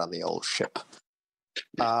saying that on the old ship.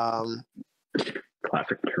 Classic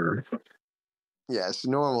term. Yes,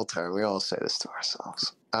 normal term. We all say this to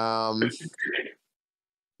ourselves.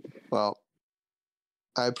 Well,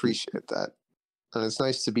 I appreciate that. And it's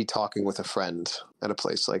nice to be talking with a friend at a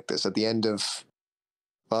place like this at the end of,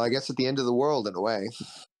 well, I guess at the end of the world in a way.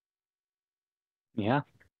 Yeah.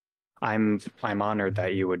 I'm honored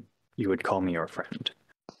that you would call me your friend.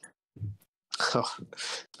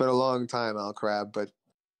 It's been a long time, Alcarab, but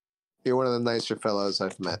you're one of the nicer fellows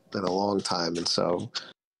I've met in a long time, and so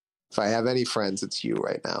if I have any friends, it's you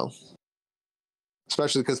right now.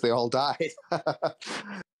 Especially because they all died.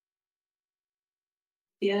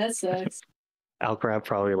 Yeah, that sucks. Alcarab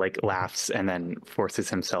probably laughs and then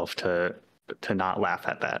forces himself to not laugh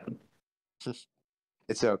at that.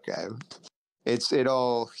 It's okay. It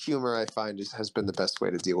all humor I find has been the best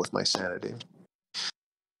way to deal with my sanity.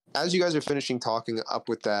 As you guys are finishing talking up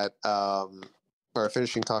with that, or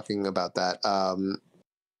finishing talking about that,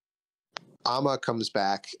 Amma comes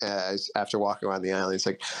back after walking around the island. He's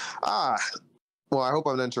like, well, I hope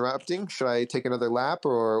I'm not interrupting. Should I take another lap,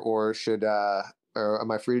 or should or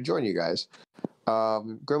am I free to join you guys?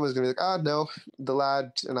 Grandma's gonna be like, no, the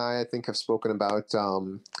lad and I think have spoken about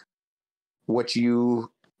what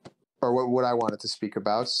you or what I wanted to speak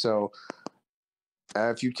about. So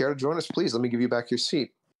if you care to join us, please let me give you back your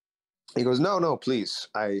seat. He goes, no, please.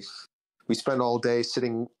 We spend all day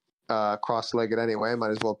sitting cross-legged anyway.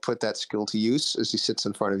 Might as well put that skill to use as he sits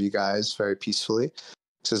in front of you guys very peacefully.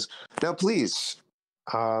 He says, now please,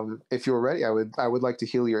 if you're ready, I would like to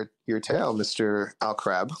heal your tale, Mr.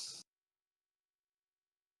 Alcarab.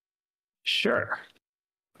 Sure.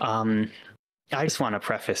 I just want to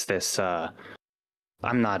preface this.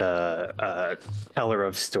 I'm not a teller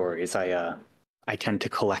of stories. I tend to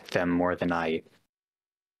collect them more than I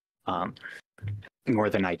tell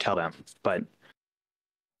them. But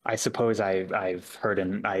I suppose I've heard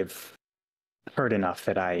enough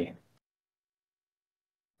that I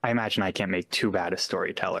imagine I can't make too bad a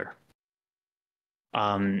storyteller.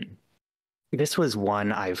 This was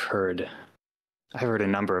one I've heard a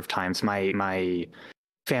number of times. My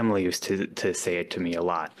family used to say it to me a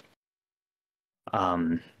lot.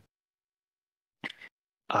 Amma,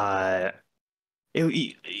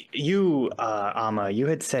 you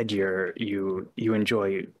had said you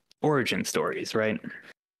enjoy origin stories, right?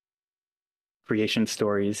 Creation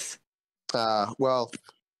stories. Well,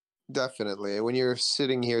 definitely. When you're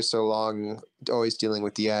sitting here so long, always dealing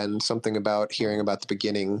with the end, something about hearing about the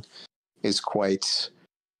beginning is quite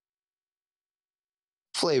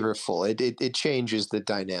flavorful. It changes the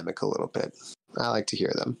dynamic a little bit. I like to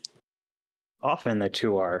hear them. Often the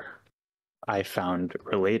two are I found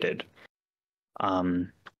related.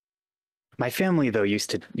 My family, though,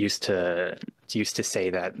 used to say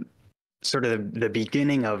that sort of the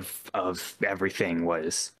beginning of everything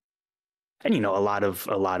was, and a lot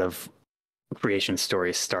of creation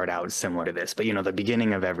stories start out similar to this, but the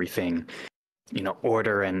beginning of everything,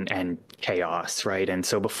 order and chaos, right? And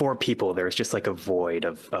so before people, there was just like a void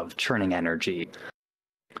of churning energy,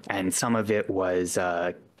 and some of it was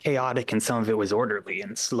chaotic, and some of it was orderly,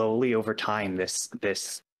 and slowly over time,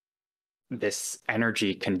 this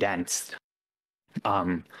energy condensed.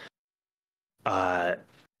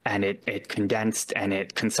 And it condensed and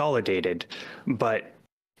it consolidated, but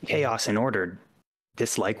chaos and order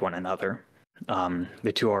dislike one another.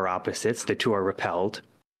 The two are opposites, the two are repelled.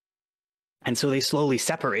 And so they slowly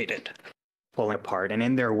separated, pulling apart, and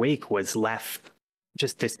in their wake was left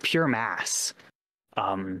just this pure mass,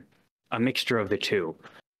 a mixture of the two.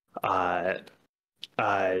 The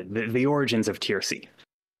origins of Tirsi.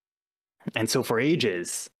 And so for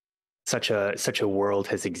ages, such a world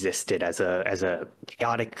has existed as a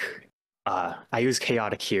chaotic. I use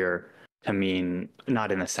chaotic here to mean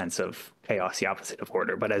not in the sense of chaos, the opposite of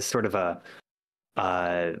order, but as sort of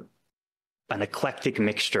an eclectic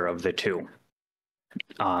mixture of the two.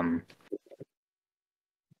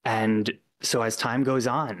 And so as time goes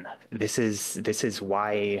on, this is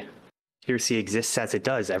why Tirsi exists as it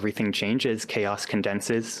does. Everything changes, chaos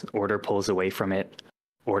condenses, order pulls away from it,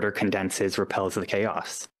 order condenses, repels the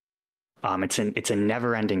chaos. It's a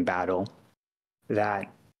never-ending battle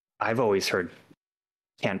that I've always heard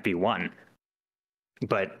can't be won,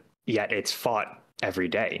 but yet it's fought every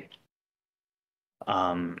day.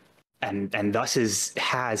 And thus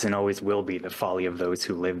has and always will be the folly of those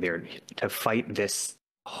who live there, to fight this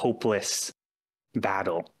hopeless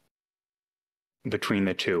battle between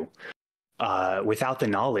the two, without the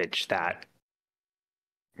knowledge that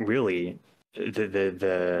really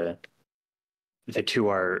the two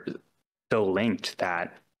are so linked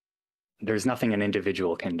that there's nothing an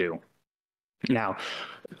individual can do. Now,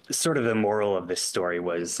 sort of the moral of this story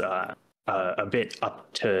was a bit up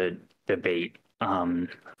to debate from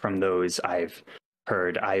those I've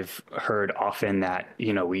heard. I've heard often that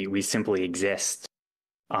we simply exist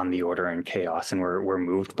on the order and chaos, and we're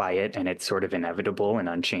moved by it, and it's sort of inevitable and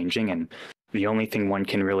unchanging, and the only thing one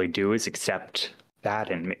can really do is accept that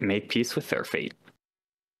and make peace with their fate.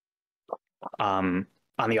 On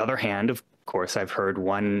the other hand, of course, I've heard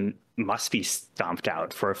one must be stomped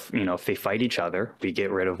out. For if they fight each other, we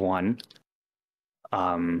get rid of one.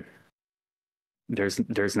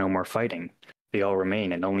 There's no more fighting. They all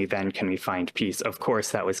remain, and only then can we find peace. Of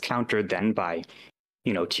course, that was countered then by,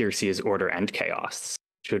 Tirsi's order and chaos.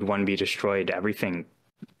 Should one be destroyed, everything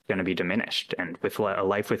going to be diminished, and with a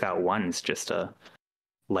life without one is just a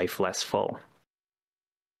life less full.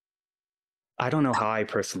 I don't know how I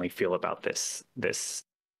personally feel about this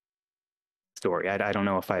story. I don't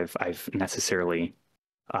know if I've necessarily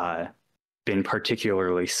been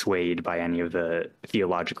particularly swayed by any of the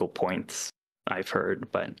theological points I've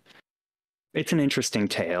heard, but it's an interesting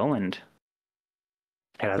tale, and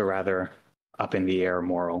it has a rather up in the air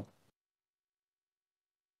moral.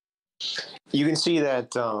 You can see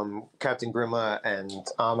that Captain Grima and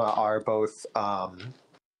Amma are both kind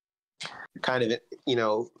of,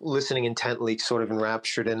 listening intently, sort of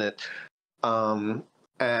enraptured in it. And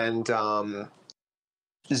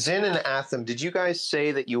Zin and Atham, did you guys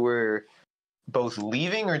say that you were both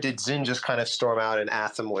leaving, or did Zin just kind of storm out and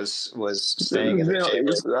Atham was staying in the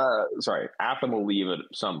chamber? Sorry, Atham will leave at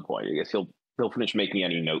some point. I guess he'll finish making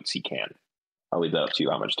any notes he can. I'll leave that up to you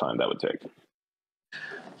how much time that would take.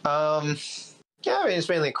 Yeah, I mean, it's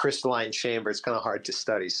mainly a crystalline chamber. It's kind of hard to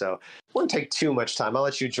study, so it wouldn't take too much time. I'll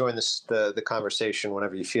let you join the conversation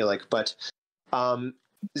whenever you feel like. But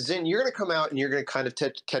Zin, you're going to come out and you're going to kind of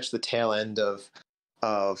catch the tail end of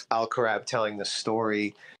Alcarab telling the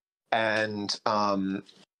story, and Alma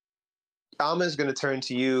is going to turn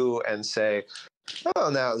to you and say, "Oh,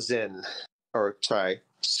 now Zin, or sorry,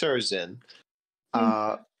 Sir Zin,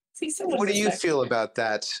 what do you feel about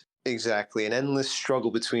that?" Exactly, an endless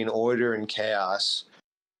struggle between order and chaos.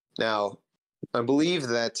 Now, I believe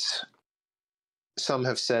that some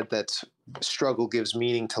have said that struggle gives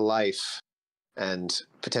meaning to life and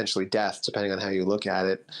potentially death, depending on how you look at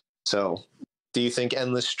it. So, do you think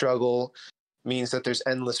endless struggle means that there's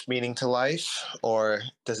endless meaning to life, or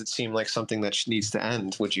does it seem like something that needs to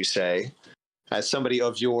end, would you say? As somebody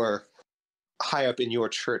of your high up in your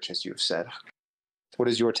church, as you've said, what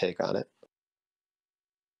is your take on it?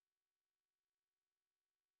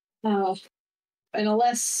 In a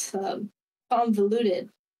less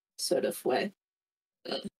convoluted sort of way.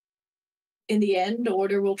 in the end,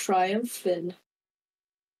 order will triumph and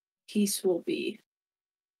peace will be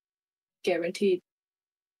guaranteed.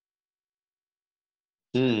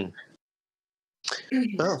 Well,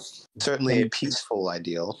 certainly a peaceful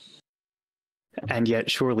ideal. And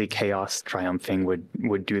yet surely chaos triumphing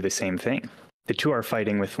would do the same thing. The two are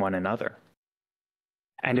fighting with one another.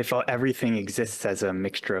 And if everything exists as a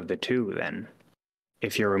mixture of the two, then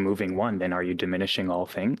if you're removing one, then are you diminishing all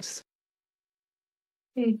things?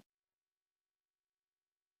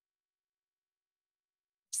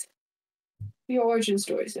 Your origin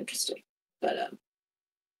story is interesting, but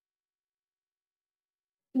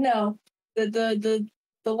no, the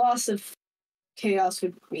loss of chaos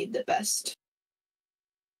would mean the best,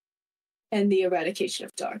 and the eradication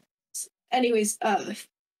of dark. Anyways,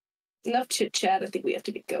 enough chit chat. I think we have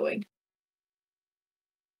to get going.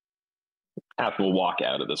 Atham will walk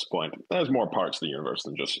out at this point. There's more parts of the universe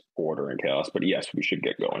than just order and chaos, but yes, we should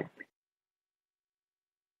get going.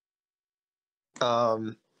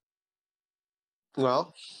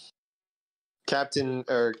 Well, Captain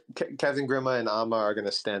Grima and Amma are going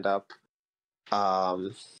to stand up.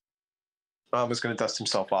 Amma's going to dust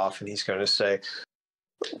himself off, and he's going to say,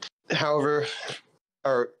 however,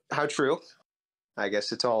 or how true, I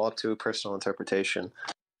guess it's all up to personal interpretation.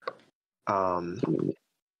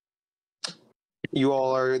 You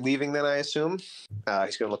all are leaving then, I assume?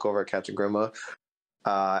 He's going to look over at Captain Grima.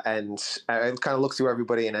 And I kind of look through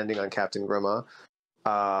everybody and ending on Captain Grima.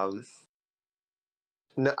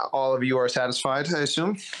 All of you are satisfied, I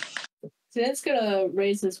assume? Zin's gonna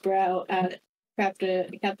raise his brow at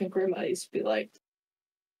Captain Grima. He's be like,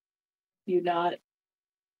 "You not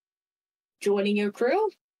joining your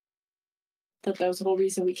crew? Thought that was the whole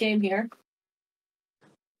reason we came here."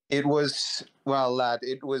 It was, well, lad,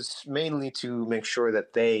 it was mainly to make sure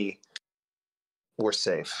that they were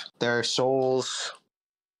safe. Their souls,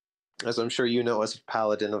 as I'm sure you know as a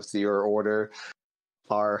paladin of your order,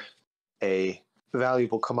 are a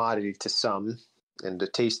valuable commodity to some and a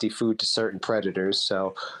tasty food to certain predators.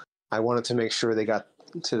 So I wanted to make sure they got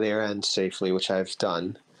to their end safely, which I've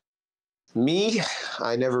done. Me,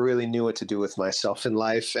 I never really knew what to do with myself in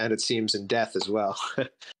life, and it seems in death as well.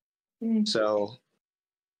 So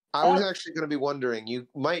I was actually going to be wondering, you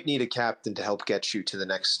might need a captain to help get you to the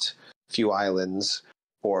next few islands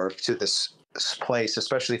or to this place,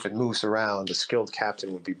 especially if it moves around. A skilled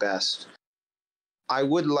captain would be best. I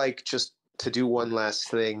would like just to do one last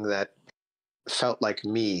thing that felt like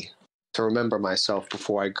me, to remember myself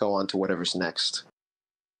before I go on to whatever's next.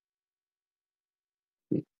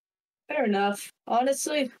 Fair enough.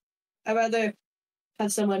 Honestly, I'd rather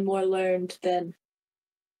have someone more learned than...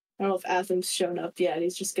 I don't know if Atham's shown up yet.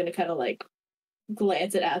 He's just gonna kind of like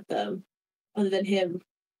glance at them, other than him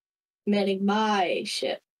manning my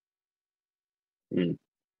ship.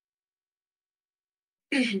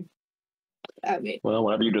 I mean, well,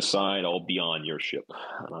 whenever you decide, I'll be on your ship,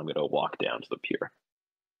 and I'm going to walk down to the pier.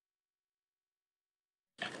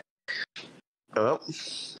 Well,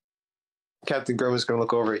 Captain Grima's going to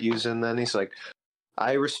look over at you, and then he's like,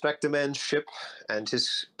 I respect a man's ship and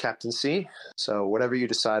his captaincy, so whatever you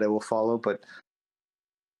decide, I will follow, but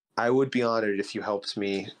I would be honored if you helped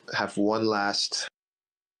me have one last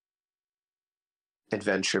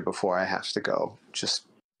adventure before I have to go, just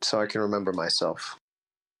so I can remember myself.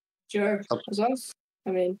 sure. As long as,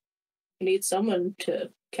 I mean, you need someone to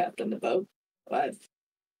captain the boat.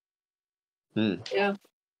 Yeah,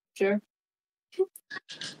 sure.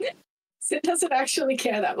 Sid doesn't actually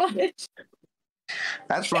care that much.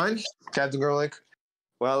 That's fine. Captain Gerlich.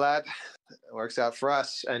 Well, lad, it works out for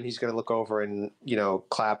us. And he's going to look over and,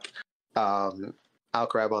 clap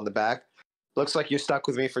Alcarab on the back. Looks like you're stuck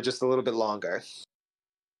with me for just a little bit longer.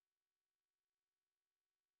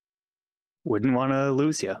 Wouldn't want to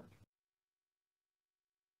lose you.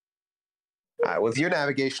 With your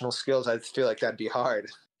navigational skills, I feel like that'd be hard.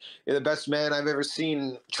 You're the best man I've ever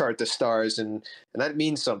seen chart the stars, and that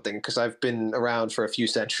means something because I've been around for a few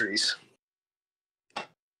centuries.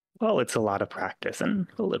 Well, it's a lot of practice and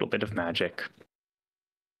a little bit of magic.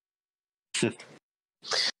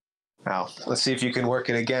 Well, let's see if you can work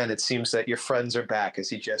it again. It seems that your friends are back as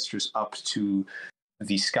he gestures up to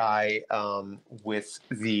the sky, with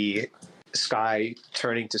the sky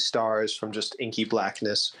turning to stars from just inky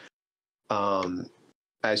blackness.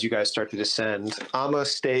 As you guys start to descend, Amma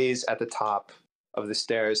stays at the top of the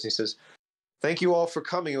stairs and he says, "Thank you all for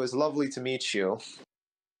coming. It was lovely to meet you.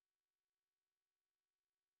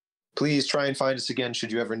 Please try and find us again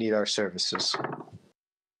should you ever need our services."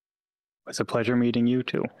 It's a pleasure meeting you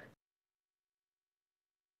too.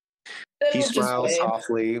 He smiles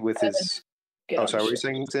softly with his... Oh, sorry, what were you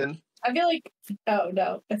saying, Zin? I feel like, oh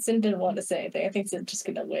no, Sin didn't want to say anything. I think Sin's just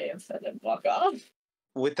gonna wave and then walk off.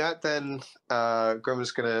 With that, then Grim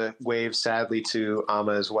is gonna wave sadly to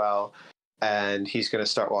Amma as well, and he's gonna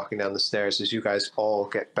start walking down the stairs as you guys all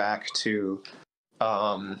get back to.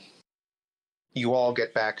 You all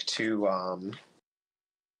get back to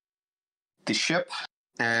the ship,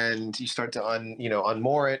 and you start to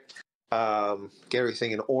unmoor it, get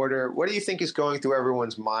everything in order. What do you think is going through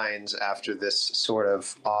everyone's minds after this sort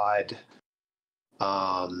of odd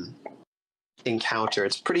encounter?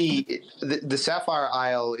 It's pretty. The Sapphire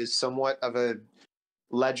Isle is somewhat of a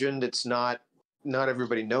legend. It's not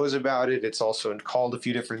everybody knows about it. It's also called a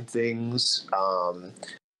few different things.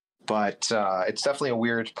 But it's definitely a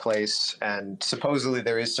weird place, and supposedly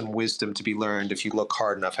there is some wisdom to be learned if you look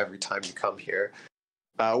hard enough every time you come here.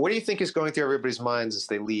 What do you think is going through everybody's minds as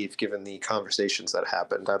they leave, given the conversations that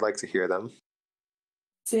happened? I'd like to hear them.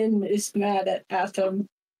 Sin is mad at Atham.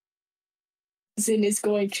 Sin is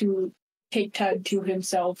going to take time to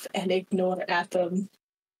himself and ignore Atham.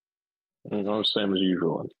 Same as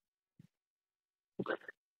usual.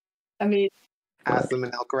 I mean, Atham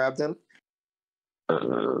and Alcarab, then?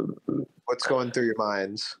 What's going through your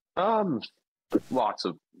minds? Lots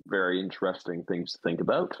of very interesting things to think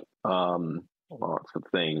about. Lots of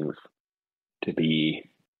things to be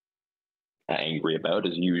angry about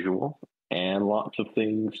as usual, and lots of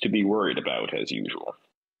things to be worried about as usual.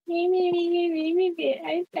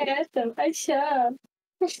 I passed him. I shot.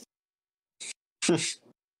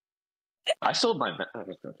 I sold my.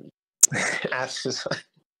 Asks,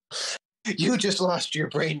 you just lost your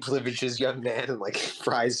brain privileges, young man, and like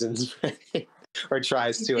fries his brain. Or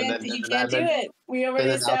tries to, He can't do it. We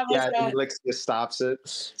already established that. Felix just stops it.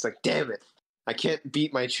 It's like, damn it, I can't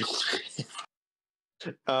beat my children.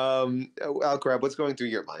 Alcarab, what's going through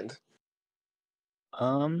your mind?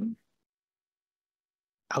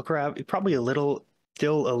 Alcarab probably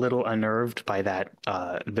still a little unnerved by that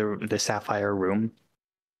the sapphire room.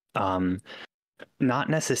 Not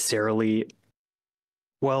necessarily.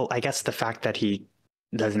 Well, I guess the fact that he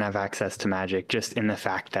doesn't have access to magic, just in the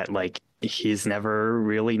fact that like he's never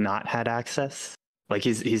really not had access. Like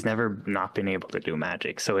he's never not been able to do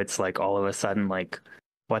magic. So it's like all of a sudden like,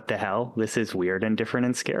 what the hell? This is weird and different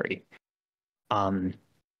and scary.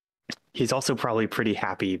 He's also probably pretty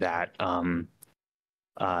happy that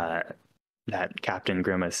that Captain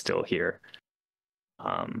Grimm is still here.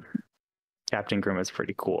 Captain Grimm is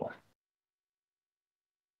pretty cool.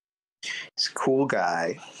 He's a cool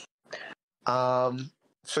guy.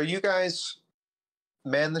 So you guys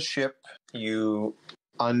man the ship. You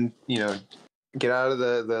get out of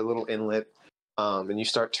the little inlet, and you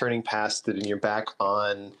start turning past it, and you're back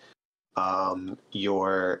on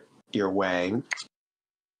your way.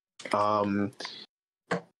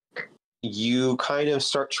 You kind of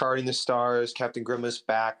start charting the stars. Captain Grimm is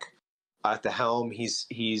back at the helm.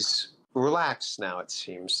 He's relaxed now, it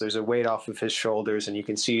seems. There's a weight off of his shoulders, and you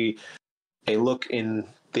can see a look in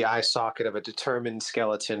the eye socket of a determined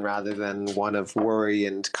skeleton rather than one of worry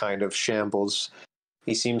and kind of shambles.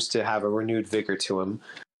 He seems to have a renewed vigor to him.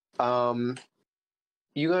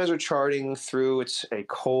 You guys are charting through. It's a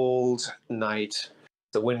cold night.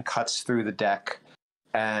 The wind cuts through the deck,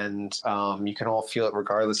 and you can all feel it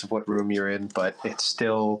regardless of what room you're in, but it's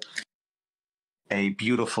still a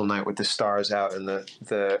beautiful night with the stars out and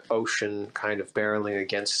the ocean kind of barreling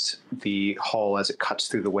against the hull as it cuts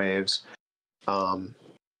through the waves.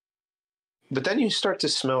 But then you start to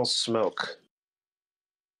smell smoke.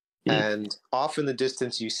 And off in the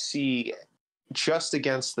distance, you see, just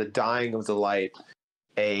against the dying of the light,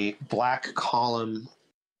 a black column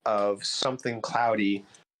of something cloudy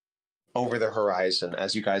over the horizon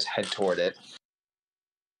as you guys head toward it.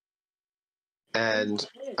 And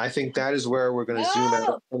I think that is where we're going to zoom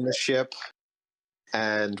out from the ship,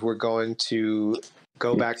 and we're going to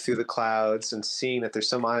go back through the clouds and seeing that there's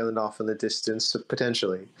some island off in the distance,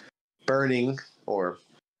 potentially burning or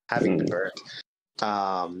having been burned,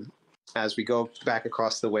 as we go back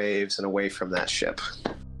across the waves and away from that ship.